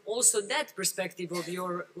from also that perspective of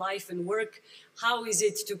your life and work, how is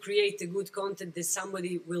it to create a good content that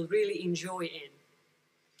somebody will really enjoy in?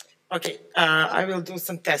 Okay, I will do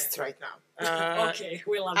some tests right now. Okay,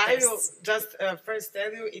 we love I tests. will just first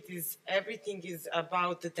tell you, everything is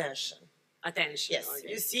about attention. Attention. Yes, Okay.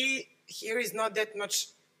 you see, here is not that much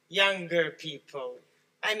younger people.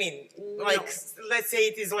 I mean, No. let's say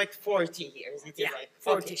it is like 40 years. It is Yeah, like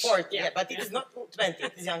 40, 40, yeah. yeah, but it is not 20,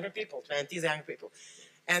 it is younger people, 20 is young people.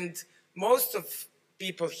 And most of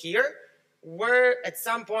people here were at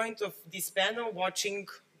some point of this panel watching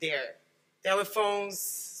their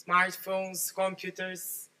telephones, smartphones,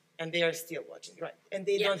 computers, and they are still watching, right? And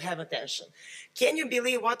they don't have attention. Can you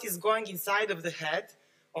believe what is going inside of the head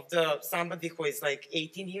of somebody who is like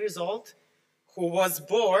 18 years old, who was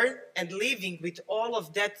born and living with all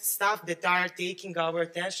of that stuff that are taking our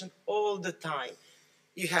attention all the time?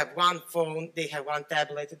 You have one phone, they have one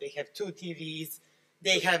tablet, they have 2 TVs,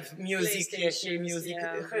 they have music, hear music.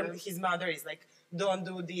 Yeah. His mother is like, don't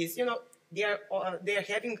do this. You know, they are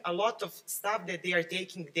having a lot of stuff that they are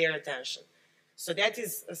taking their attention. So that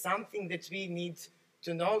is something that we need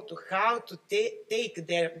to know, to how to take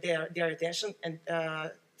their attention and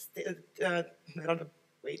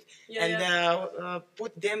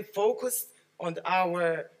put them focused on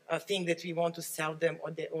our thing that we want to sell them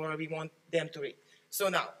or we want them to read. So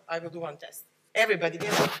now I will do one test. Everybody,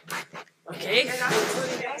 get up. Okay.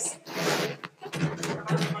 Yes.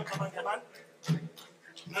 Come on.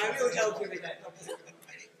 I will help you with that.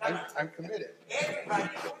 I I'm committed. Everybody,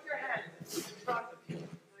 put your hand in front of you.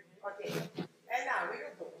 Okay. And now we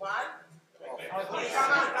will do 1. Okay,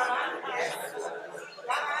 come on. Yes.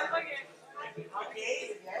 Come on.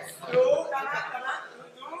 Okay, yes. 2, come on.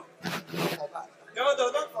 2. No,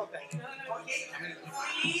 don't fall back. Okay.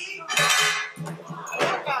 3.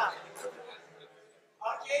 Look up.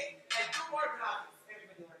 Okay, and 2 more rounds.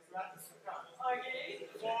 Everybody likes rounds. Okay.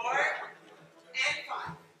 4 and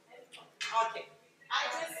 5. Okay. I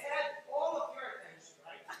just had all of your attention,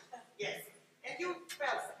 right? Yes. And you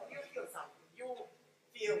feel something. You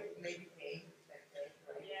feel maybe pain.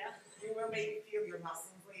 Right? Yeah. You will maybe feel your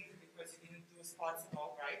muscles later because you didn't do squats at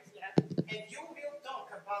all, right? Yeah. And you will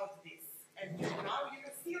talk about this. And now you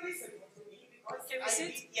will still listen to me because Can we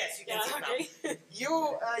sit? Yes, you can Yeah, sit okay.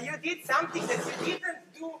 now. You did something that you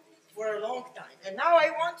didn't do for a long time. And now I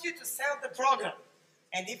want you to sell the program.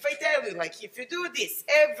 And if I tell you, like, if you do this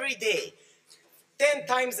every day, 10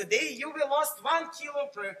 times a day, you will lose 1 kilo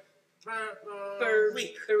per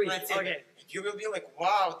week. Let's say. Okay. You will be like,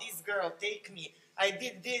 wow, this girl, take me. I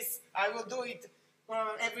did this. I will do it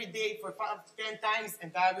every day for 10 times,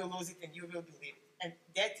 and I will lose it, and you will believe it. And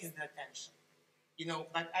that is the attention. You know,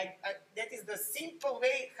 but that is the simple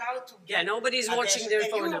way how to get. Yeah, nobody's watching their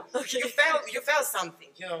and phone you, now. Okay. You felt something.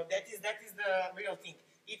 You know, that is the real thing.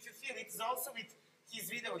 If you feel, it's also with his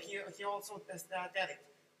video. He also tell it.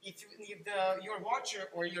 If your watcher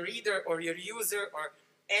or your reader or your user or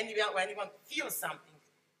anyone feels something,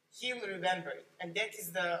 he will remember it, and that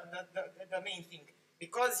is the main thing.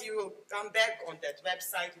 Because you will come back on that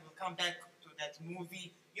website, you will come back to that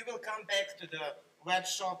movie, you will come back to the web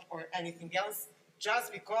shop or anything else,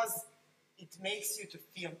 just because it makes you to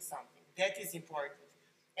feel something. That is important.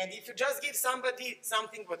 And if you just give somebody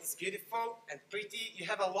something what is beautiful and pretty, you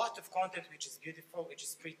have a lot of content which is beautiful, which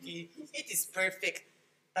is pretty, it is perfect.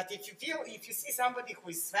 But if you see somebody who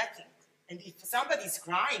is sweating, and if somebody is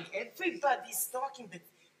crying, everybody is talking that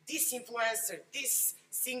this influencer, this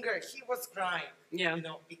singer, he was crying. Yeah. You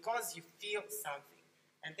know, because you feel something.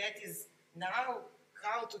 And that is now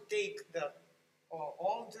how to take the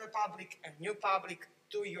old public and new public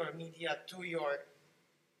to your media, to your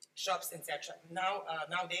shops, etc.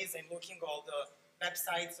 Nowadays, I'm looking all the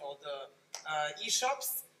websites, all the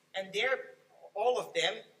e-shops, and all of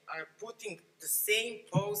them are putting the same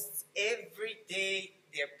posts every day.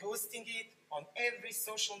 They're posting it on every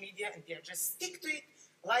social media, and they're just stick to it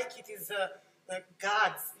like it is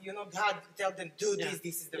God. You know, God tell them do this.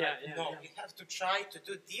 This is the right. No, you have to try to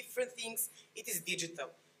do different things. It is digital.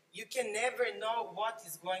 You can never know what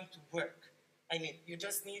is going to work. I mean, you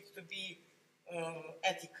just need to be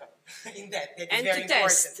ethical in that. That is very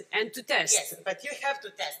important. And to test. Yes, but you have to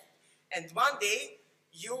test. And one day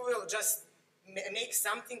you will just make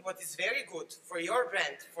something what is very good for your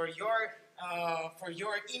brand, for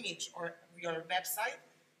your image or your website,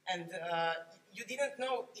 and you didn't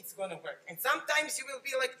know it's gonna work. And sometimes you will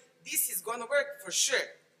be like, this is gonna work for sure,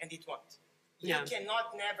 and it won't. You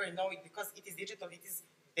cannot never know it because it is digital. It is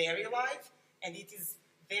very live, and it is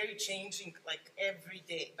very changing like every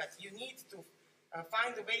day. But you need to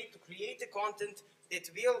find a way to create a content that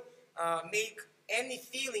will make any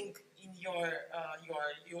feeling in your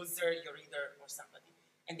user, your reader, or somebody.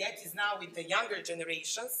 And that is now with the younger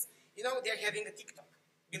generations. You know, they're having a TikTok.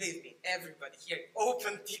 Believe me, everybody here,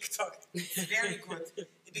 open TikTok. It's very good.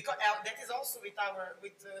 Because that is also with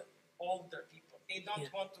older people. They don't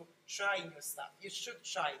want to try new stuff. You should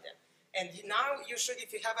try them. And now you should,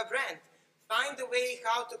 if you have a brand, find a way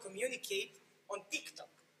how to communicate on TikTok.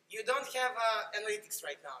 You don't have analytics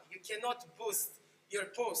right now. You cannot boost your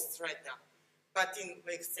posts right now. But in,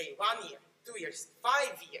 let's say, 1 year, 2 years,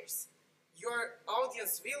 5 years, your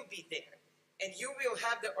audience will be there. And you will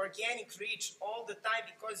have the organic reach all the time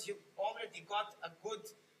because you already got a good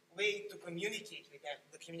way to communicate with them.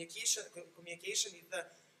 The communication is the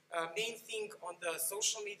main thing on the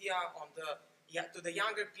social media, to the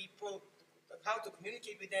younger people, how to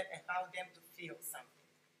communicate with them and how them to feel something.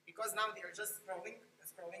 Because now they are just scrolling and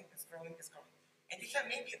scrolling and scrolling and scrolling. And you have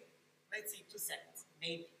maybe, let's say, 2 seconds,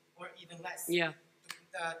 maybe, or even less, to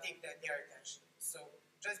take their attention. So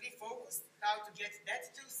just be focused how to get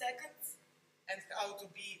that 2 seconds and how to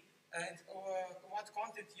be, what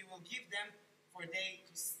content you will give them for they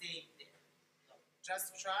to stay there. So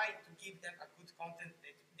just try to give them a good content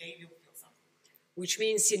that they will feel something. Which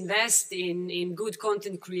means invest in good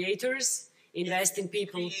content creators, invest in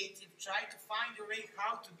people. Creative. Try to find a way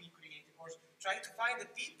how to be creative, or try to find the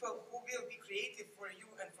people who will be creative for you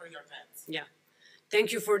and for your fans. Yeah.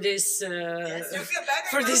 Thank you for this. Yes, you feel better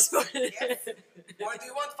for this. Yes. Or do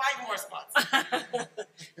you want 5 more spots?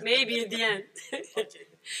 Maybe at the end. Okay.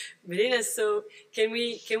 Berina, so can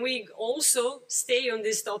we also stay on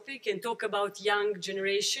this topic and talk about young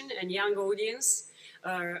generation and young audience?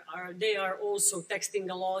 They are also texting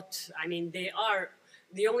a lot. I mean,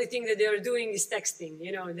 the only thing that they are doing is texting.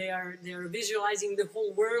 You know, they are visualizing the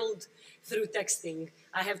whole world through texting.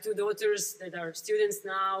 I have two daughters that are students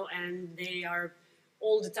now, and they are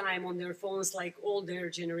all the time on their phones, like all their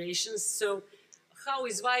generations. So how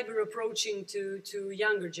is Viber approaching to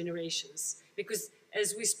younger generations? Because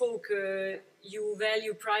as we spoke, you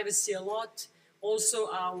value privacy a lot. Also,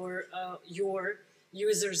 your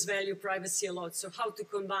users value privacy a lot. So how to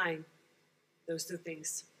combine those two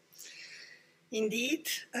things? Indeed,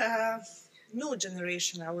 new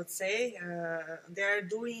generation, I would say. They are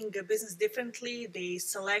doing business differently. They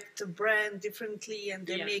select a brand differently, and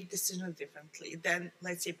they make decisions differently than,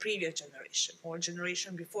 let's say, previous generation or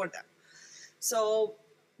generation before them. So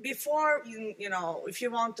before, you know, if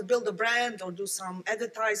you want to build a brand or do some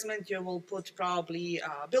advertisement, you will put probably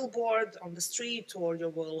a billboard on the street, or you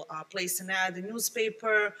will place an ad in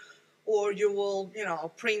newspaper, or you will, you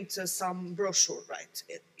know, print some brochure, right?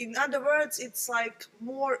 In other words, it's like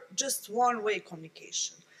more just one-way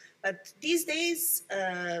communication. But these days,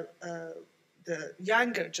 the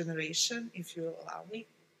younger generation, if you allow me,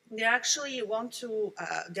 they actually want to,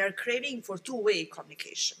 they're craving for two-way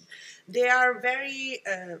communication. They are very,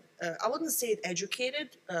 I wouldn't say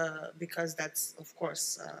educated, because that's, of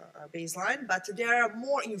course, a baseline, but they are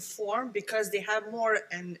more informed because they have more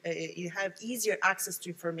and you have easier access to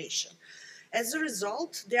information. As a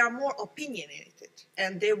result, they are more opinionated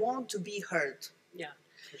and they want to be heard. Yeah,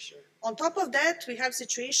 for sure. On top of that, we have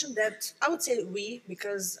situation that I would say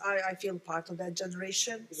because I feel part of that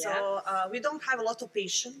generation. Yeah. So we don't have a lot of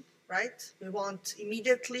patience, right? We want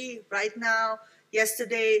immediately, right now,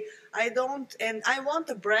 yesterday. I want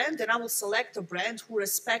a brand, and I will select a brand who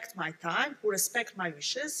respect my time, who respect my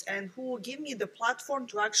wishes, and who will give me the platform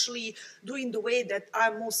to actually do in the way that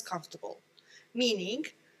I'm most comfortable. Meaning,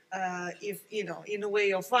 if, you know, in a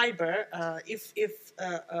way of Viber, if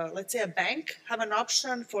let's say a bank have an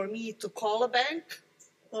option for me to call a bank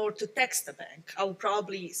or to text a bank, I will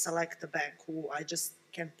probably select a bank who I just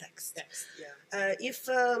can text. Yeah. If,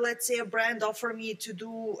 let's say, a brand offer me to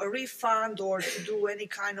do a refund or to do any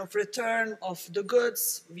kind of return of the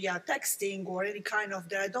goods via texting or any kind of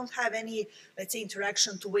that, I don't have any, let's say,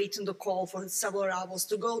 interaction to wait in the call for several hours,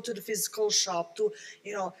 to go to the physical shop, to,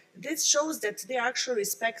 you know, this shows that they actually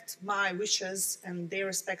respect my wishes and they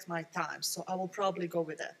respect my time. So I will probably go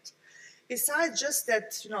with that. Besides just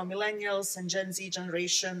that, you know, millennials and Gen Z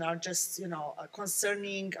generation are just, you know,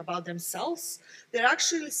 concerning about themselves, they're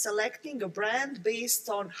actually selecting a brand based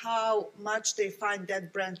on how much they find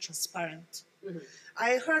that brand transparent. Mm-hmm.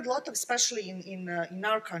 I heard a lot of, especially in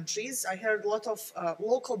our countries, I heard a lot of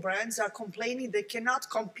local brands are complaining they cannot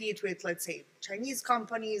compete with, let's say, Chinese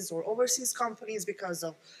companies or overseas companies because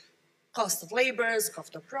of cost of labors,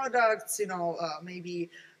 cost of products, you know, maybe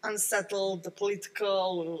unsettled the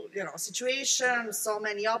political, you know, situation, so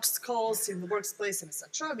many obstacles in the workplace, and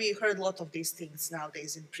etc. We heard a lot of these things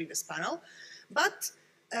nowadays in previous panel. But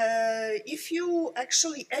if you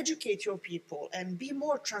actually educate your people and be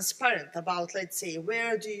more transparent about, let's say,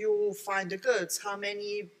 where do you find the goods, how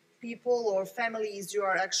many people or families you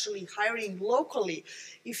are actually hiring locally,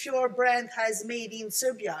 if your brand has made in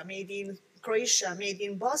Serbia, made in Croatia, made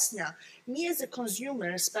in Bosnia, me as a consumer,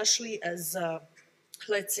 especially as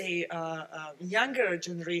let's say, younger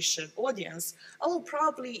generation audience, I will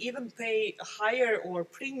probably even pay a higher or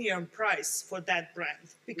premium price for that brand.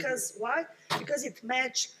 Because why? Because it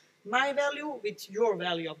matches my value with your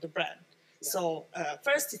value of the brand. Yeah. So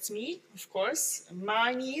first it's me, of course,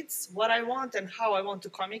 my needs, what I want and how I want to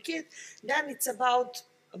communicate. Then it's about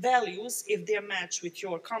values, if they match with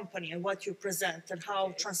your company and what you present and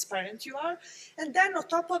how transparent you are. And then on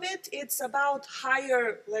top of it, it's about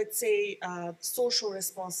higher, let's say, social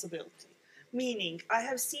responsibility. Meaning, I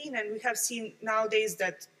have seen, and we have seen nowadays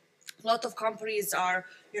that a lot of companies are,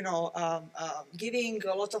 you know, giving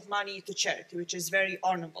a lot of money to charity, which is very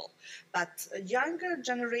honorable. But a younger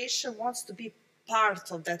generation wants to be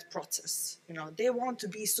part of that process. You know, they want to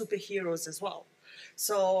be superheroes as well.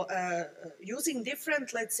 So using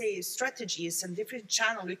different, let's say, strategies and different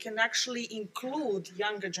channels, we can actually include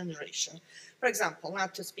younger generation. For example,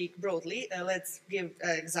 not to speak broadly, let's give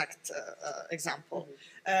an exact example.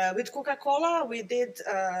 With Coca-Cola, we did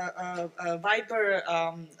a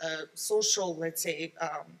Viber social, let's say,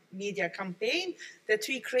 media campaign that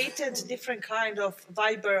we created different kind of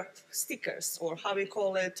Viber stickers, or how we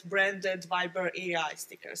call it, branded Viber AI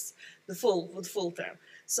stickers, the full term.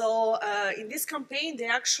 So in this campaign,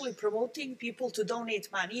 they're actually promoting people to donate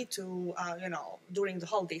money to, during the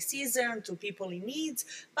holiday season to people in need,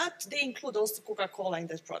 but they include also Coca-Cola in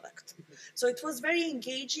that product. So it was very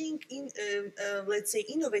engaging, let's say,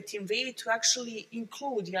 innovative way to actually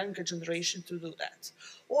include younger generation to do that.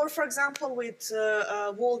 Or, for example, with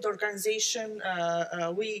World Organization,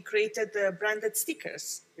 we created branded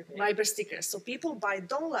stickers, Viber stickers. So people, by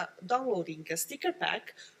downloading a sticker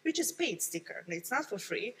pack, which is paid sticker, it's not for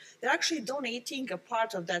free, they're actually donating a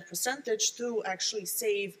part of that percentage to actually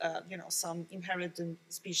save, some inherited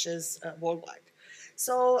species worldwide.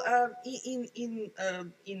 So,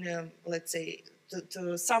 let's say,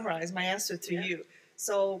 to summarize my answer to you.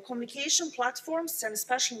 So communication platforms and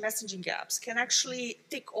especially messaging apps can actually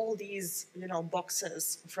tick all these,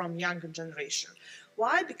 boxes from younger generation.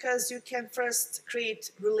 Why? Because you can first create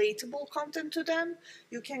relatable content to them.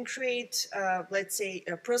 You can create, let's say,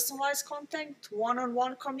 personalized content,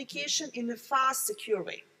 one-on-one communication in a fast, secure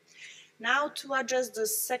way. Now, to address the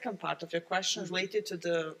second part of your question related to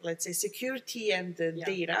the, let's say, security and the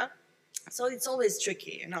data. So it's always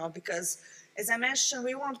tricky, because as I mentioned,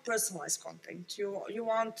 we want personalized content. You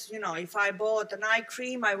want, if I bought an eye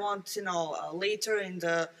cream, I want, later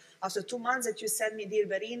after 2 months that you send me, dear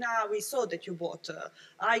Berina, we saw that you bought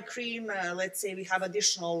eye cream. Let's say we have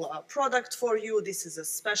additional product for you. This is a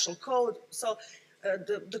special code. So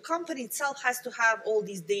the company itself has to have all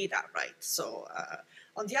these data, right? So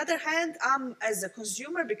on the other hand, I'm as a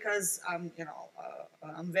consumer, because I'm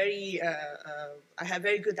I have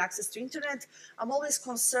very good access to internet. I'm always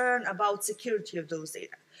concerned about security of those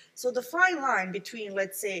data. So the fine line between,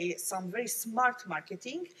 let's say, some very smart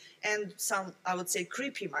marketing and some, I would say,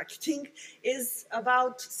 creepy marketing is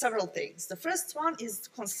about several things. The first one is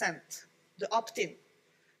consent, the opt-in.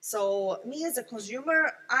 So me as a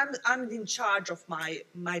consumer, I'm in charge of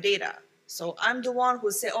my data. So I'm the one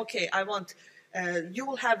who say, okay, I want, you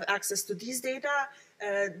will have access to these data.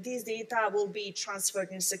 These data will be transferred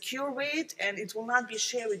in a secure way, and it will not be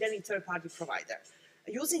shared with any third-party provider.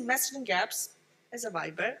 Using messaging apps as a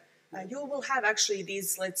Viber, you will have actually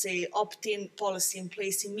these, let's say, opt-in policy in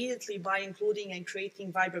place immediately by including and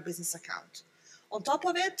creating Viber business account. On top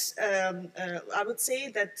of it, I would say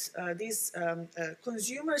that these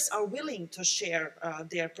consumers are willing to share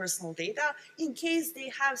their personal data in case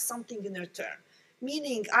they have something in return.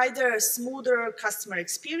 Meaning either smoother customer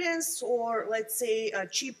experience or, let's say, a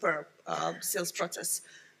cheaper sales process.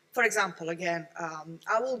 For example, again,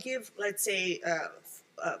 I will give, let's say,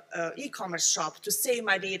 e-commerce shop to save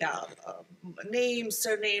my data, name,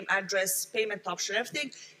 surname, address, payment option,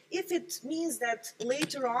 everything, if it means that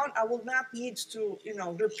later on I will not need to,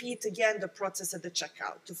 repeat again the process at the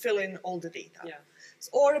checkout to fill in all the data. Yeah.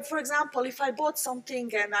 Or, for example, if I bought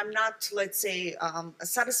something and I'm not, let's say,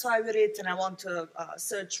 satisfied with it and I want to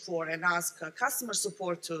search for and ask customer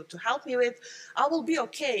support to help me with, I will be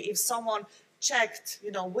okay if someone checked,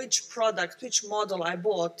 which product, which model I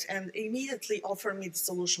bought and immediately offer me the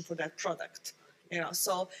solution for that product.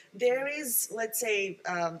 So there is, let's say,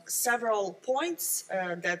 several points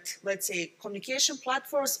that, let's say, communication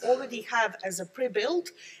platforms already have as a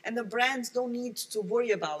pre-built, and the brands don't need to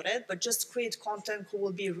worry about it, but just create content who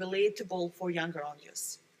will be relatable for younger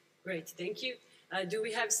audience. Great, thank you. Do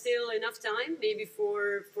we have still enough time, maybe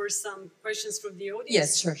for some questions from the audience?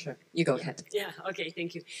 Yes, sure. You go ahead. Yeah, okay,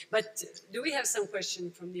 thank you. But do we have some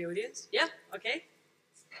questions from the audience? Yeah, okay.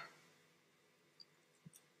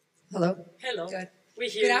 Hello. Hello. Good.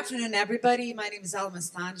 Good afternoon, everybody. My name is Alma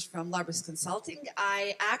Stanković from Labris Consulting.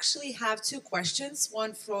 I actually have two questions,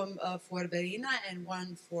 one for Berina and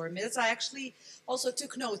one for Mirza. I actually also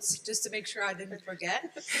took notes just to make sure I didn't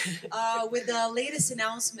forget. With the latest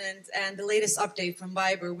announcement and the latest update from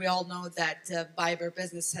Viber, we all know that Viber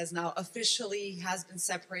Business has now officially been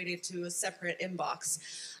separated to a separate inbox.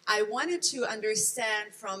 I wanted to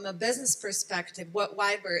understand from a business perspective what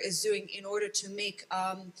Viber is doing in order to make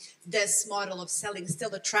this model of selling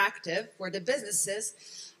still attractive for the businesses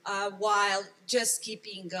while just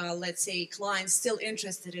keeping, let's say, clients still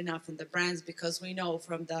interested enough in the brands, because we know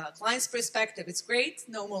from the client's perspective it's great,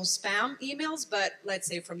 no more spam emails, but let's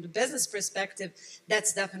say from the business perspective,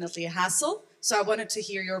 that's definitely a hassle. So I wanted to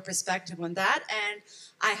hear your perspective on that. And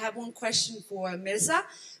I have one question for Mirza.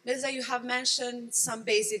 Mirza, you have mentioned some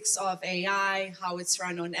basics of AI, how it's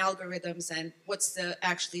run on algorithms, and what's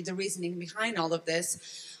actually the reasoning behind all of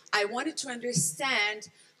this. I wanted to understand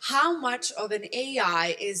how much of an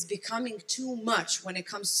AI is becoming too much when it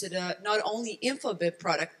comes to the not only Infobip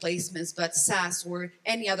product placements, but SaaS or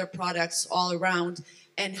any other products all around,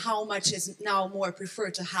 and how much is now more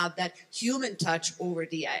preferred to have that human touch over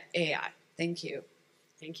the AI. Thank you.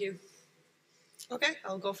 Thank you. Okay,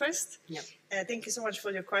 I'll go first. Yeah. Thank you so much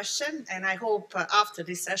for your question, and I hope after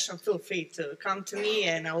this session, feel free to come to me,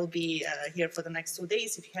 and I will be here for the next 2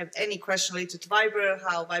 days. If you have any question related to Viber,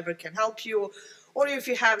 how Viber can help you, or if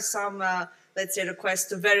you have some, let's say, request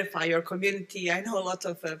to verify your community. I know a lot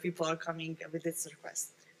of people are coming with this request.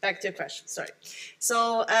 Back to your question, sorry.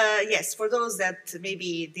 So yes, for those that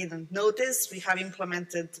maybe didn't notice, we have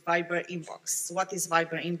implemented Viber Inbox. What is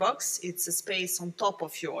Viber Inbox? It's a space on top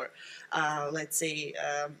of your, let's say,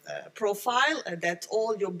 profile that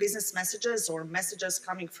all your business messages or messages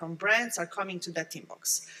coming from brands are coming to that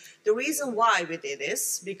inbox. The reason why we did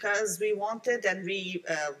this, because we wanted, and we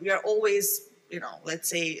are always, let's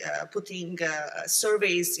say, putting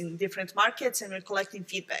surveys in different markets, and we're collecting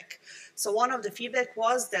feedback. So one of the feedback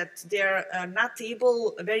was that they're not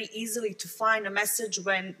able very easily to find a message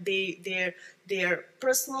when their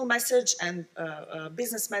personal message and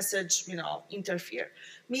business message, interfere.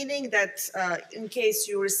 Meaning that in case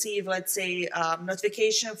you receive, let's say,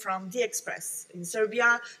 notification from the Express in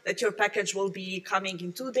Serbia that your package will be coming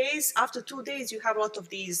in 2 days. After 2 days, you have a lot of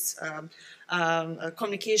these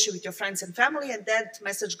communication with your friends and family, and that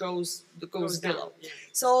message goes below. Yeah.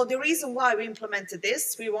 So the reason why we implemented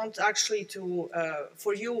this, we want actually to,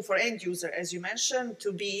 for end user, as you mentioned,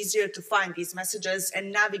 to be easier to find these messages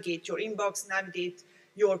and navigate your inbox, navigate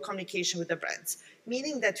your communication with the brands.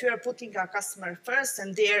 Meaning that we are putting our customer first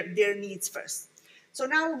and their needs first. So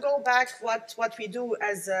now we'll go back what we do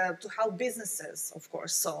as to how businesses, of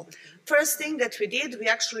course. So first thing that we did, we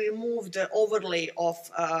actually removed the overlay of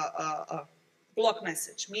block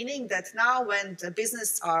message, meaning that now when the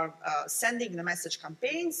business are sending the message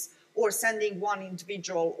campaigns or sending one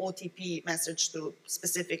individual OTP message to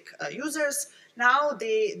specific users, now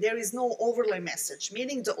there is no overlay message,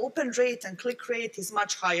 meaning the open rate and click rate is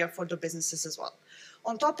much higher for the businesses as well.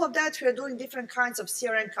 On top of that, we are doing different kinds of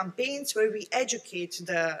CRM campaigns where we educate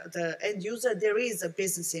the end user. There is a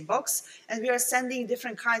business inbox, and we are sending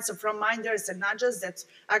different kinds of reminders and nudges that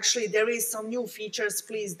actually there is some new features.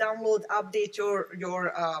 Please download, update your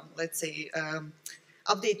let's say,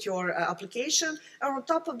 update your application. And on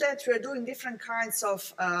top of that, we are doing different kinds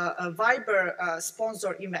of Viber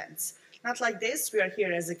sponsor events. Not like this, we are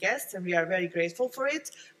here as a guest and we are very grateful for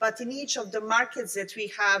it, but in each of the markets that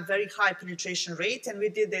we have very high penetration rate, and we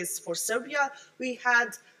did this for Serbia, we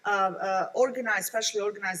had specially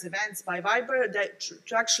organized events by Viber that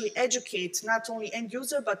to actually educate not only end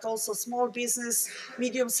user, but also small business,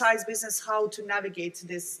 medium-sized business, how to navigate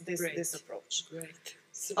this approach. Great.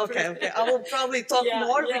 Okay. I will probably talk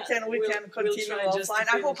more. Yeah. We can continue offline.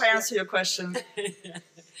 I hope I answer your question.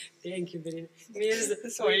 Thank you, Berina. Mirza,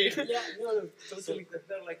 sorry. Yeah, no, totally. So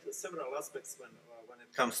there are like several aspects when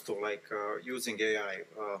it comes to like using AI.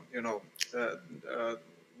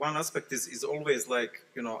 One aspect is always like,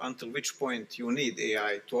 until which point you need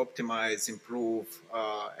AI to optimize, improve,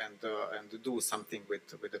 and do something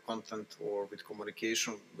with the content or with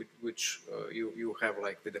communication which you have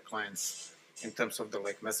like with the clients in terms of the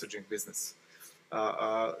like messaging business.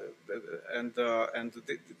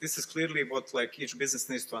 This is clearly what like each business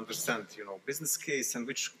needs to understand, business case and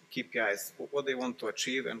which KPIs, what they want to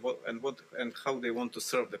achieve and how they want to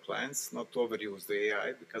serve the clients, not to overuse the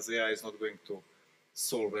AI, because AI is not going to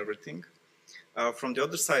solve everything. From the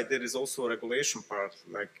other side, there is also a regulation part,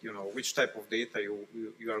 like, which type of data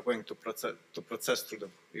you are going to process through the,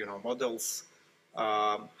 models,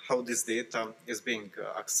 how this data is being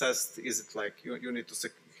accessed. Is it like you need to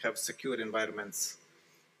have secure environments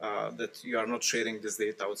that you are not sharing this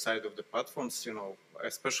data outside of the platforms,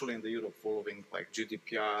 especially in the Europe following like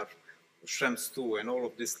GDPR, Schrems 2, and all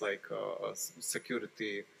of this like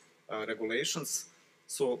security regulations.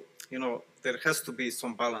 So, there has to be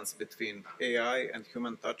some balance between AI and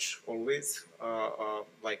human touch always,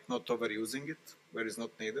 like not overusing it where it's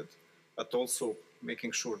not needed, but also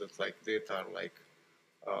making sure that like data are like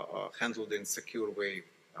handled in secure way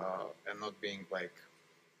and not being like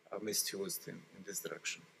misused in this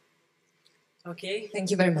direction. Okay.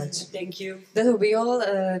 Thank you very much. Thank you. That will be all.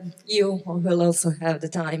 You will also have the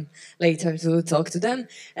time later to talk to them.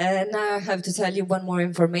 Now I have to tell you one more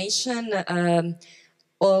information.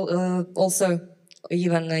 Also,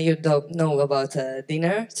 even you don't know about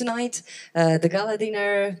dinner tonight, the gala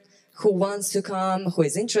dinner. Who wants to come, who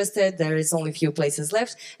is interested, there is only a few places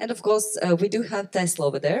left. And of course, we do have Tesla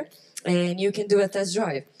over there, and you can do a test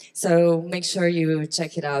drive. So make sure you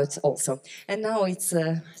check it out also. And now it's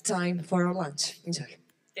time for our lunch. Enjoy.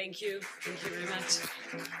 Thank you. Thank you very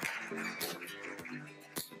much.